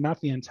itself, not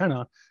the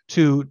antenna,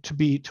 to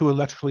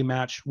electrically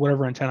match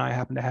whatever antenna I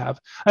happen to have.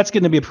 That's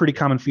going to be a pretty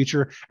common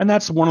feature, and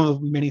that's one of the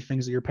many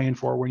things that you're paying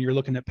for when you're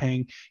looking at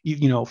paying,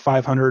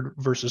 $500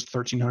 versus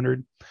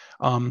 $1,300.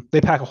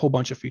 They pack a whole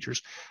bunch of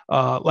features.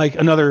 Like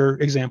another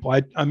example,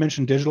 I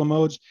mentioned digital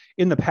modes.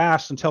 In the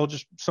past, until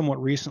just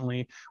somewhat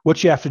recently,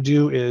 what you have to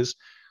do is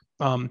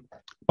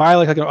buy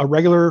like a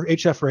regular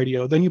HF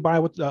radio, then you buy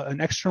with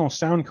an external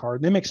sound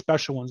card. They make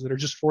special ones that are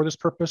just for this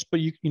purpose, but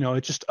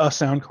it's just a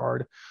sound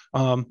card.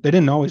 They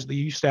didn't always. They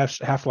used to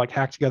have to like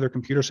hack together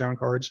computer sound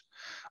cards,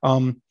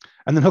 and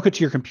then hook that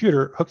to your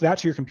computer,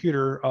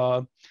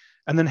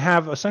 and then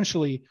have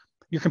essentially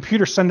your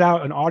computer send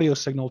out an audio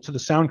signal to the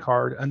sound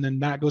card, and then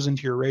that goes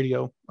into your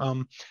radio.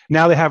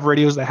 Now they have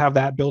radios that have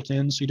that built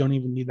in, so you don't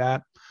even need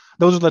that.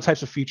 Those are the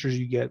types of features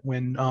you get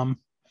when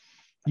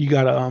you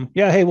gotta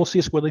hey, we'll see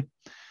you, Squidly.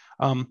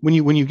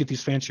 When you get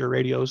these fancier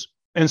radios.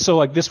 And so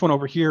like this one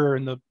over here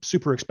and the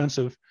super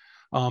expensive,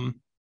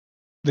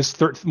 this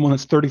one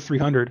that's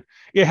 3,300,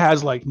 it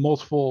has like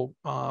multiple,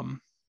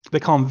 they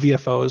call them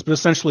VFOs, but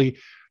essentially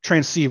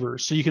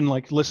transceivers. So you can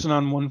like listen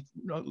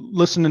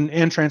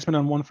and transmit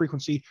on one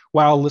frequency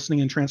while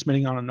listening and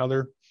transmitting on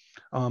another,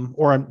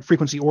 or on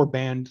frequency or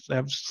band. They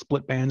have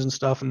split bands and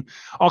stuff and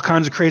all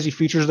kinds of crazy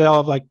features. They all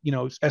have like,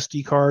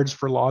 SD cards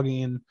for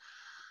logging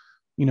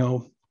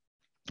and,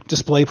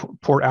 display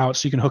port out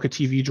so you can hook a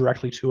TV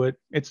directly to it.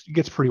 It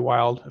gets pretty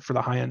wild for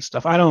the high end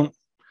stuff. I don't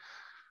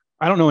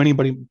know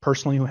anybody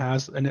personally who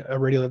has a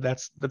radio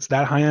that's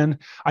that high end.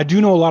 I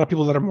do know a lot of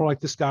people that are more like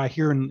this guy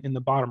here in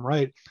the bottom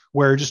right,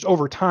 where just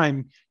over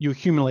time you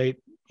accumulate,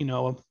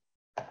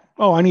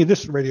 I need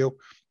this radio,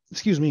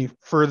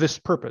 for this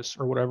purpose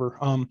or whatever.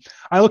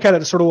 I look at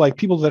it as sort of like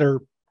people that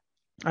are,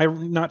 I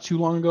not too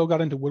long ago got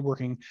into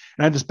woodworking, and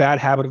I had this bad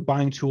habit of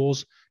buying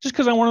tools just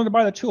because I wanted to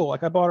buy the tool.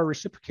 Like I bought a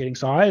reciprocating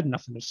saw. I had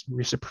nothing to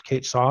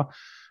reciprocate saw.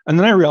 And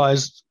then I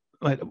realized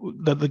like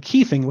the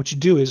key thing, what you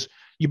do is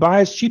you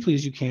buy as cheaply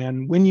as you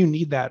can when you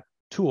need that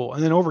tool.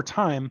 And then over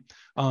time,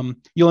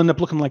 you'll end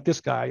up looking like this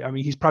guy. I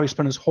mean, he's probably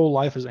spent his whole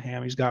life as a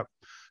ham. He's got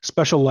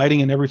special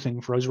lighting and everything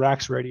for his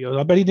Rax radios.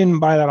 I bet he didn't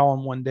buy that all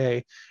in one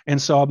day.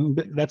 And so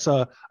that's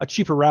a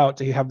cheaper route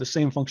to have the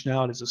same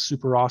functionality as a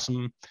super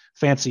awesome,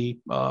 fancy,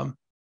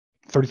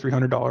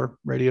 $3,300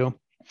 radio.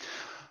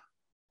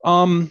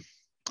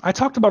 I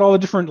talked about all the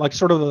different, like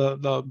sort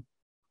of the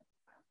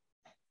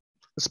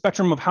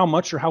spectrum of how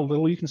much or how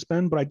little you can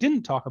spend, but I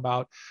didn't talk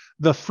about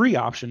the free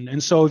option.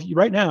 And so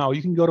right now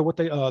you can go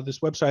to this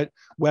website,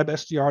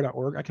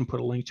 websdr.org. I can put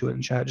a link to it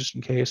in chat just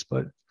in case,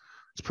 but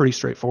it's a pretty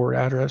straightforward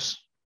address.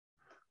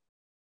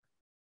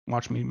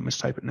 Watch me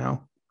mistype it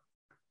now.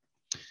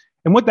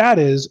 And what that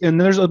is, and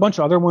there's a bunch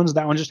of other ones,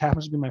 that one just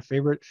happens to be my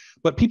favorite,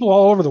 but people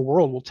all over the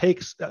world will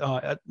take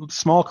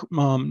small,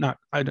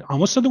 I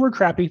almost said the word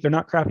crappy, they're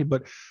not crappy,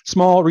 but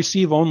small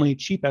receive only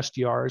cheap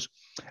SDRs,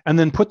 and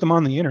then put them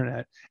on the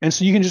internet. And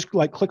so you can just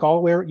like click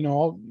wherever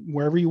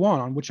you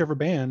want on whichever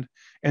band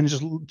and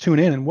just tune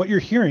in. And what you're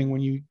hearing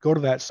when you go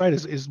to that site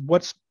is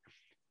what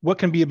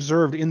can be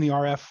observed in the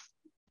RF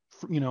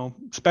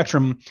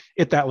spectrum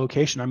at that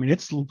location. I mean,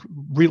 it's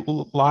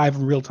live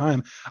in real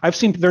time. I've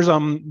seen there's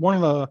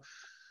one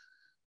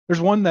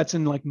that's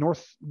in like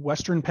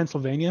northwestern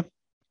Pennsylvania,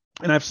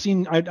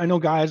 and I know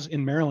guys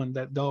in Maryland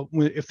that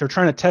if they're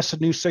trying to test a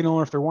new signal,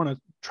 or if they want to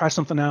try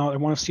something out, they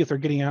want to see if they're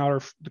getting out or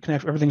if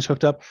everything's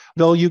hooked up,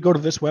 you go to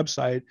this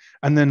website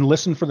and then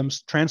listen for them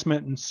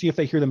transmit and see if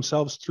they hear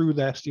themselves through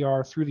the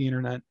SDR through the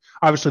internet.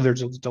 Obviously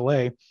there's a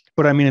delay,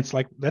 but I mean, it's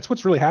like, that's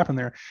what's really happened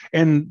there.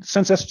 And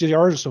since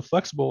SDRs are so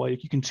flexible,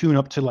 like you can tune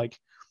up to like,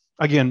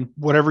 again,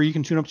 whatever you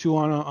can tune up to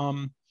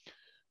on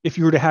if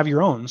you were to have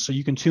your own. So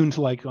you can tune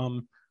to like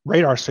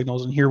radar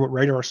signals and hear what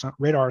radar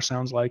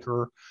sounds like,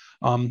 or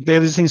they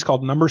have these things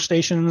called number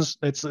stations.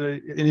 It's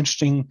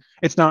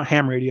it's not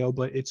ham radio,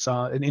 but it's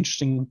an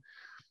interesting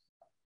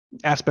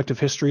aspect of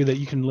history that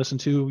you can listen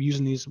to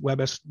using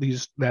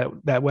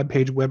that web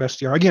page,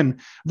 WebSDR. Again,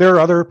 there are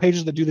other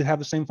pages that have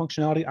the same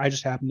functionality. I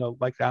just happen to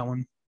like that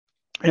one,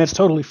 and it's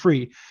totally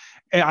free.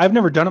 And I've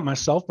never done it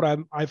myself, but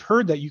I've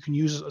heard that you can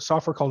use a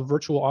software called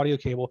virtual audio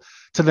cable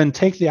to then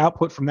take the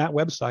output from that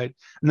website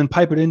and then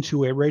pipe it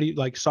into a radio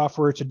like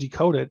software to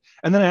decode it,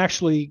 and then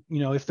actually,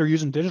 if they're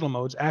using digital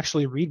modes,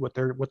 actually read what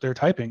they're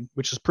typing,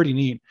 which is pretty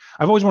neat.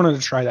 I've always wanted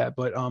to try that,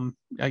 but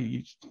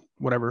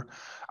whatever.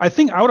 I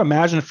think I would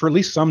imagine for at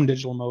least some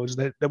digital modes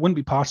that wouldn't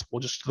be possible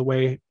just the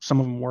way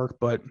some of them work,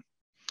 but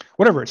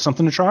whatever. It's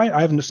something to try.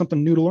 I have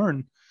something new to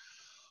learn.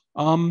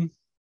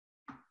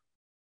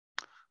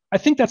 I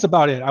think that's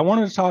about it. I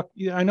wanted to talk,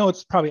 I know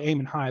it's probably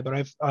aiming high, but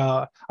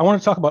I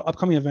want to talk about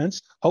upcoming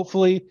events.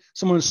 Hopefully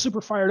someone is super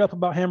fired up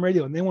about ham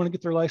radio and they want to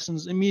get their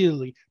license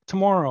immediately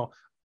tomorrow.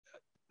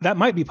 That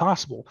might be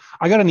possible.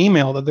 I got an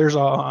email that there's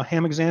a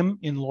ham exam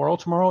in Laurel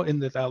tomorrow in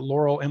the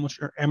Laurel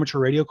Amateur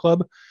Radio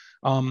Club.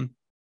 And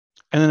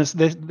then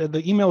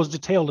the email is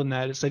detailed in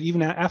that. It said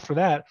even after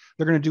that,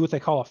 they're going to do what they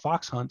call a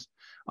fox hunt.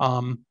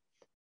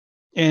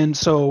 And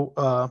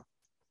so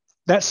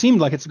that seemed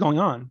like it's going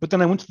on. But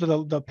then I went to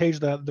the page,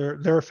 that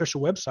their official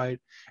website,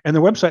 and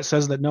their website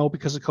says that no,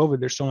 because of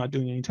COVID, they're still not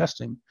doing any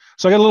testing.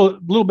 So I got a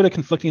little bit of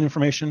conflicting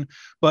information.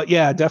 But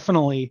yeah,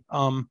 definitely,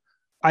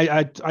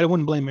 I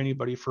wouldn't blame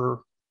anybody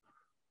for,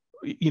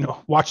 you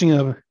know, watching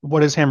a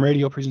What is Ham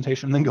Radio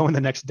presentation and then going the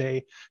next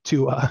day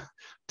to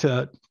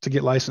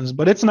get licensed.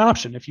 But it's an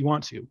option if you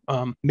want to.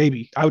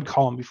 Maybe I would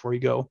call them before you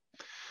go.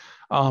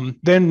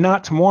 Then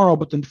not tomorrow,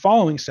 but the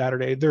following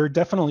Saturday, there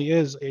definitely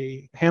is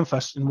a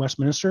Hamfest in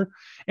Westminster.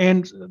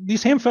 And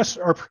these Hamfests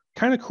are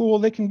kind of cool.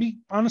 They can be,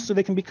 honestly,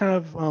 they can be kind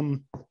of,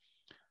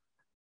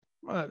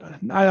 I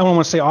don't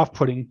want to say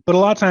off-putting, but a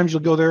lot of times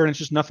you'll go there and it's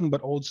just nothing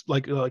but old,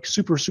 like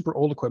super, super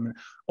old equipment.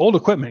 Old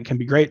equipment can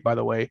be great, by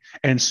the way,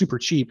 and super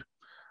cheap.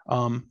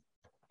 Oh,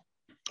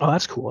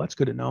 that's cool. That's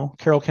good to know.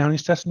 Carroll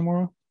County's testing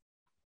tomorrow.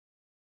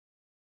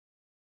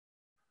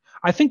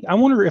 I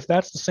wonder if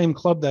that's the same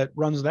club that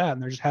runs that,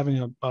 and they're just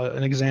having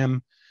an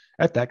exam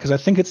at that, because I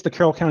think it's the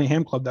Carroll County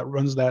Ham Club that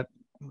runs that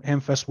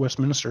Hamfest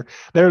Westminster.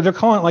 They're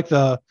calling it like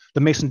the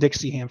Mason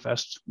Dixie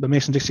Hamfest, the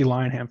Mason Dixie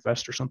Lion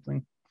Hamfest or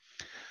something.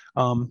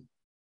 And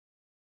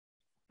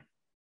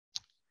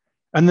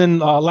then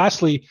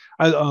lastly,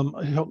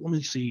 let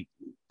me see,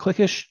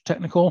 clickish,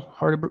 technical,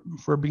 hard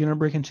for a beginner to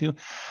break into.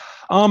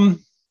 I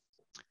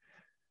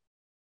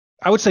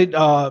would say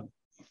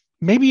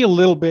maybe a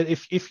little bit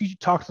if you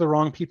talk to the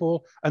wrong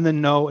people, and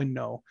then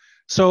no.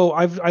 So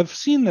I've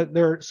seen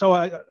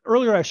that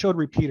earlier I showed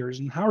repeaters,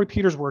 and how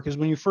repeaters work is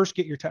when you first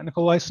get your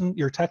technical license,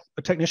 your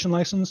technician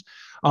license.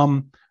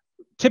 I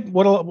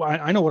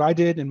know what I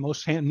did, and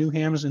most new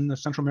hams in the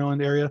Central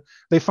Maryland area,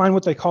 they find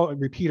what they call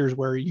repeaters,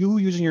 where you,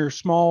 using your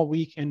small,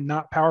 weak, and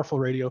not powerful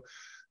radio,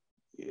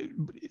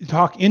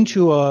 talk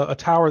into a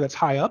tower that's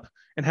high up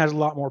and has a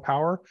lot more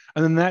power,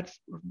 and then that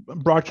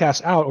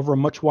broadcasts out over a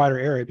much wider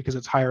area because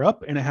it's higher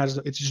up and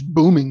it's just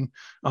booming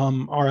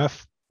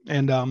RF.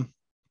 And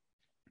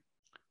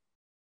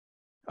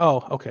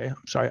oh, okay,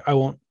 I'm sorry, I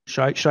won't.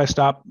 Should I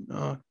stop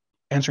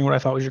answering what I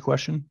thought was your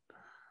question?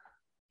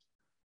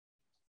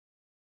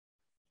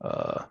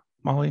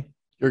 Molly,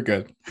 you're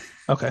good.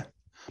 Okay,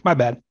 my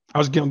bad. I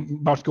was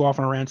about to go off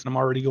on a rant, and I'm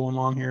already going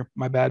long here.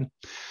 My bad.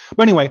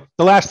 But anyway,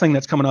 the last thing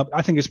that's coming up,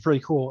 I think is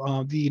pretty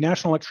cool. The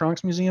National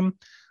Electronics Museum,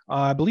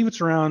 I believe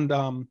it's around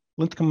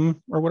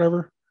Linthicum or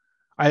whatever.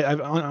 I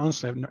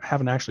honestly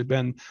haven't actually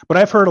been, but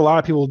I've heard a lot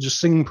of people just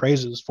singing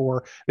praises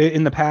for.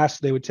 In the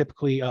past, they would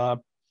typically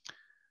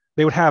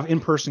they would have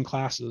in-person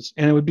classes,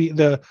 and it would be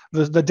the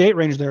date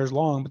range there is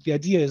long, but the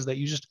idea is that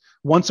you just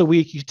once a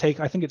week you take,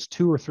 I think it's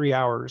 2 or 3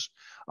 hours.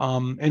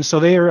 And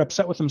so they are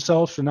upset with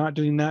themselves for not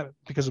doing that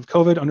because of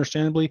COVID,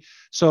 understandably.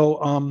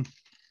 So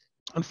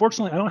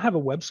unfortunately, I don't have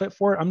a website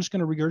for it. I'm just going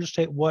to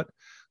regurgitate what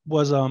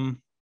was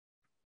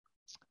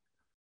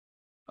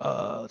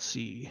let's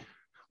see,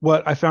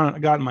 what I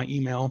got in my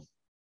email.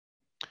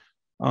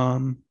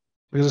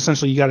 Because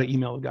essentially you got to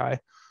email the guy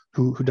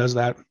who does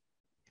that.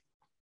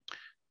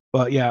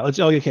 But yeah,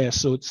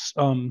 so it's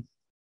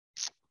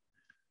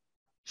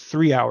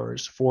 3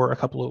 hours for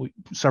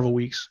several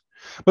weeks.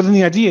 But then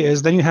the idea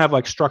is then you have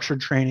like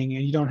structured training,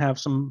 and you don't have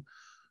some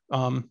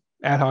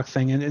ad hoc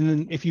thing. And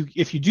then if you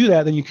do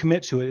that, then you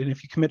commit to it. And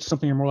if you commit to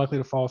something, you're more likely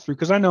to follow through.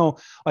 Because I know,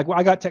 like,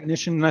 I got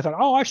technician, and I thought,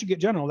 oh, I should get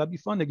general. That'd be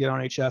fun to get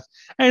on HF.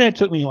 And it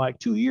took me like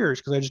 2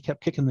 years because I just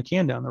kept kicking the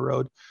can down the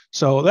road.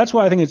 So that's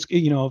why I think it's,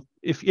 you know,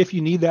 if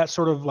you need that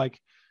sort of like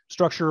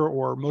structure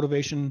or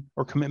motivation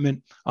or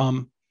commitment,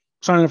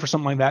 signing up for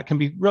something like that can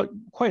be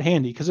quite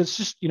handy, because it's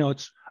just, you know,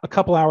 it's a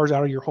couple hours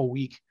out of your whole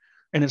week,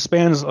 and it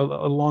spans a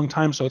long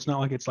time. So it's not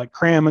like it's like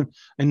cram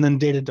and then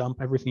data dump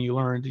everything you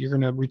learned. You're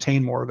going to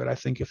retain more of it, I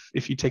think,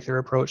 if you take their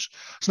approach.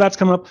 So that's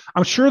coming up.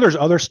 I'm sure there's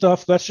other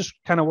stuff. That's just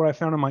kind of what I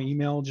found in my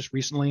email just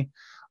recently.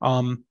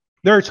 There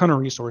are a ton of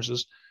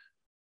resources.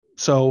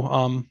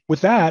 So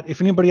with that,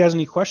 if anybody has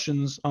any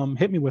questions,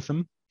 hit me with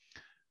them.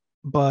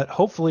 But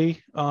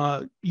hopefully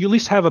you at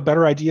least have a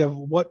better idea of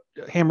what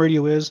ham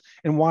radio is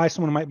and why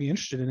someone might be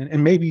interested in it.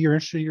 And maybe you're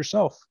interested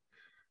yourself.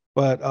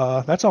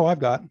 But that's all I've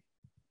got.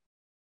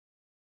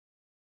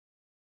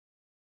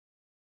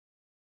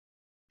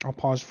 I'll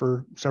pause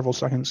for several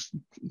seconds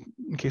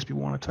in case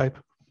people want to type.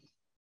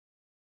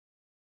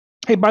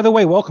 Hey, by the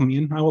way, welcome,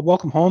 Ian. I will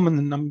welcome home,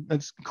 and then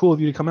it's cool of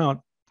you to come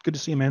out. Good to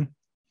see you, man.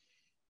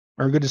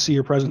 Or good to see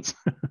your presence.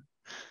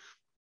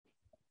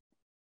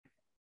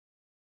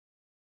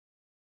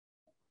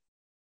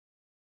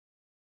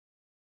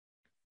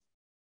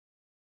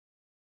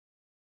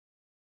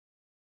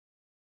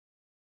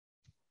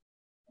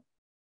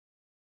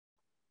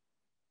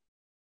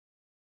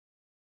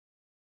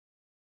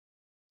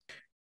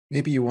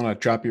 Maybe you want to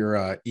drop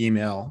your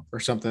email or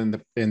something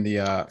in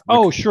the.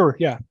 Oh, sure.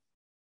 Yeah.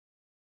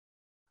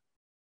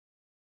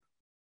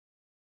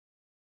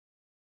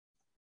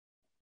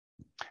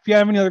 If you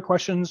have any other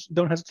questions,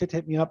 don't hesitate to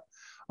hit me up.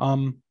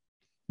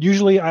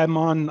 Usually I'm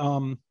on,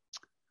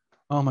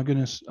 oh my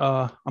goodness,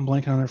 I'm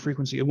blanking on their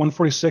frequency, at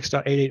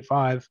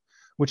 146.885,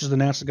 which is the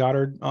NASA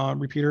Goddard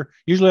repeater.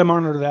 Usually I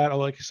monitor that.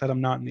 Like I said,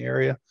 I'm not in the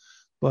area,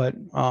 but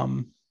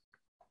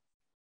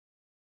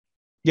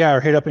Yeah,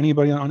 or hit up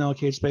anybody on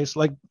Unallocated Space.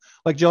 Like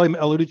Jelly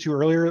alluded to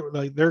earlier,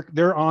 like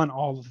they're on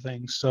all the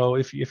things. So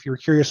if you're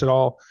curious at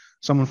all,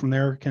 someone from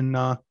there can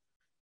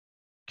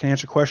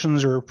answer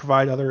questions or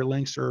provide other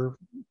links or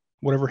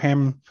whatever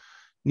ham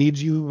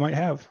needs you might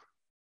have.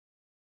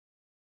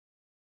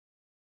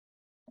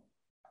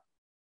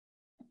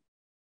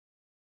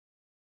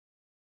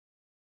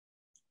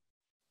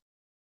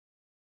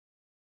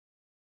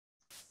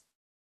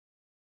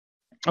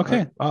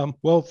 Okay.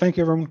 Well, thank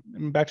you, everyone.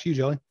 And back to you,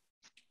 Jelly.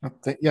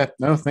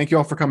 Thank you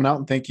all for coming out,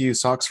 and thank you,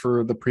 Socks,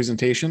 for the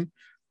presentation.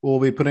 We'll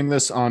be putting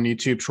this on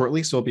YouTube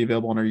shortly, so it'll be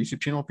available on our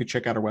YouTube channel. If you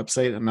check out our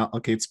website at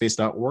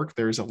allocatespace.org,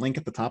 there's a link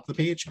at the top of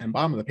the page and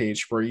bottom of the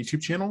page for our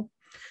YouTube channel,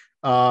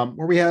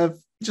 where we have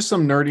just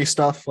some nerdy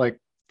stuff like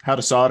how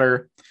to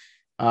solder,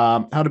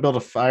 how to build a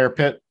fire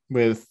pit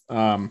with,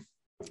 I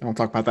won't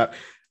talk about that,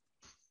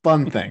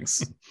 fun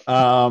things.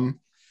 And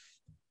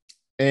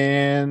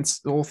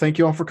well, thank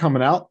you all for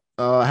coming out.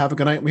 Have a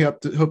good night. We hope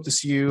to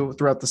see you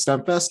throughout the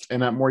STEM Fest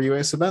and at more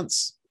UAS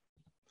events.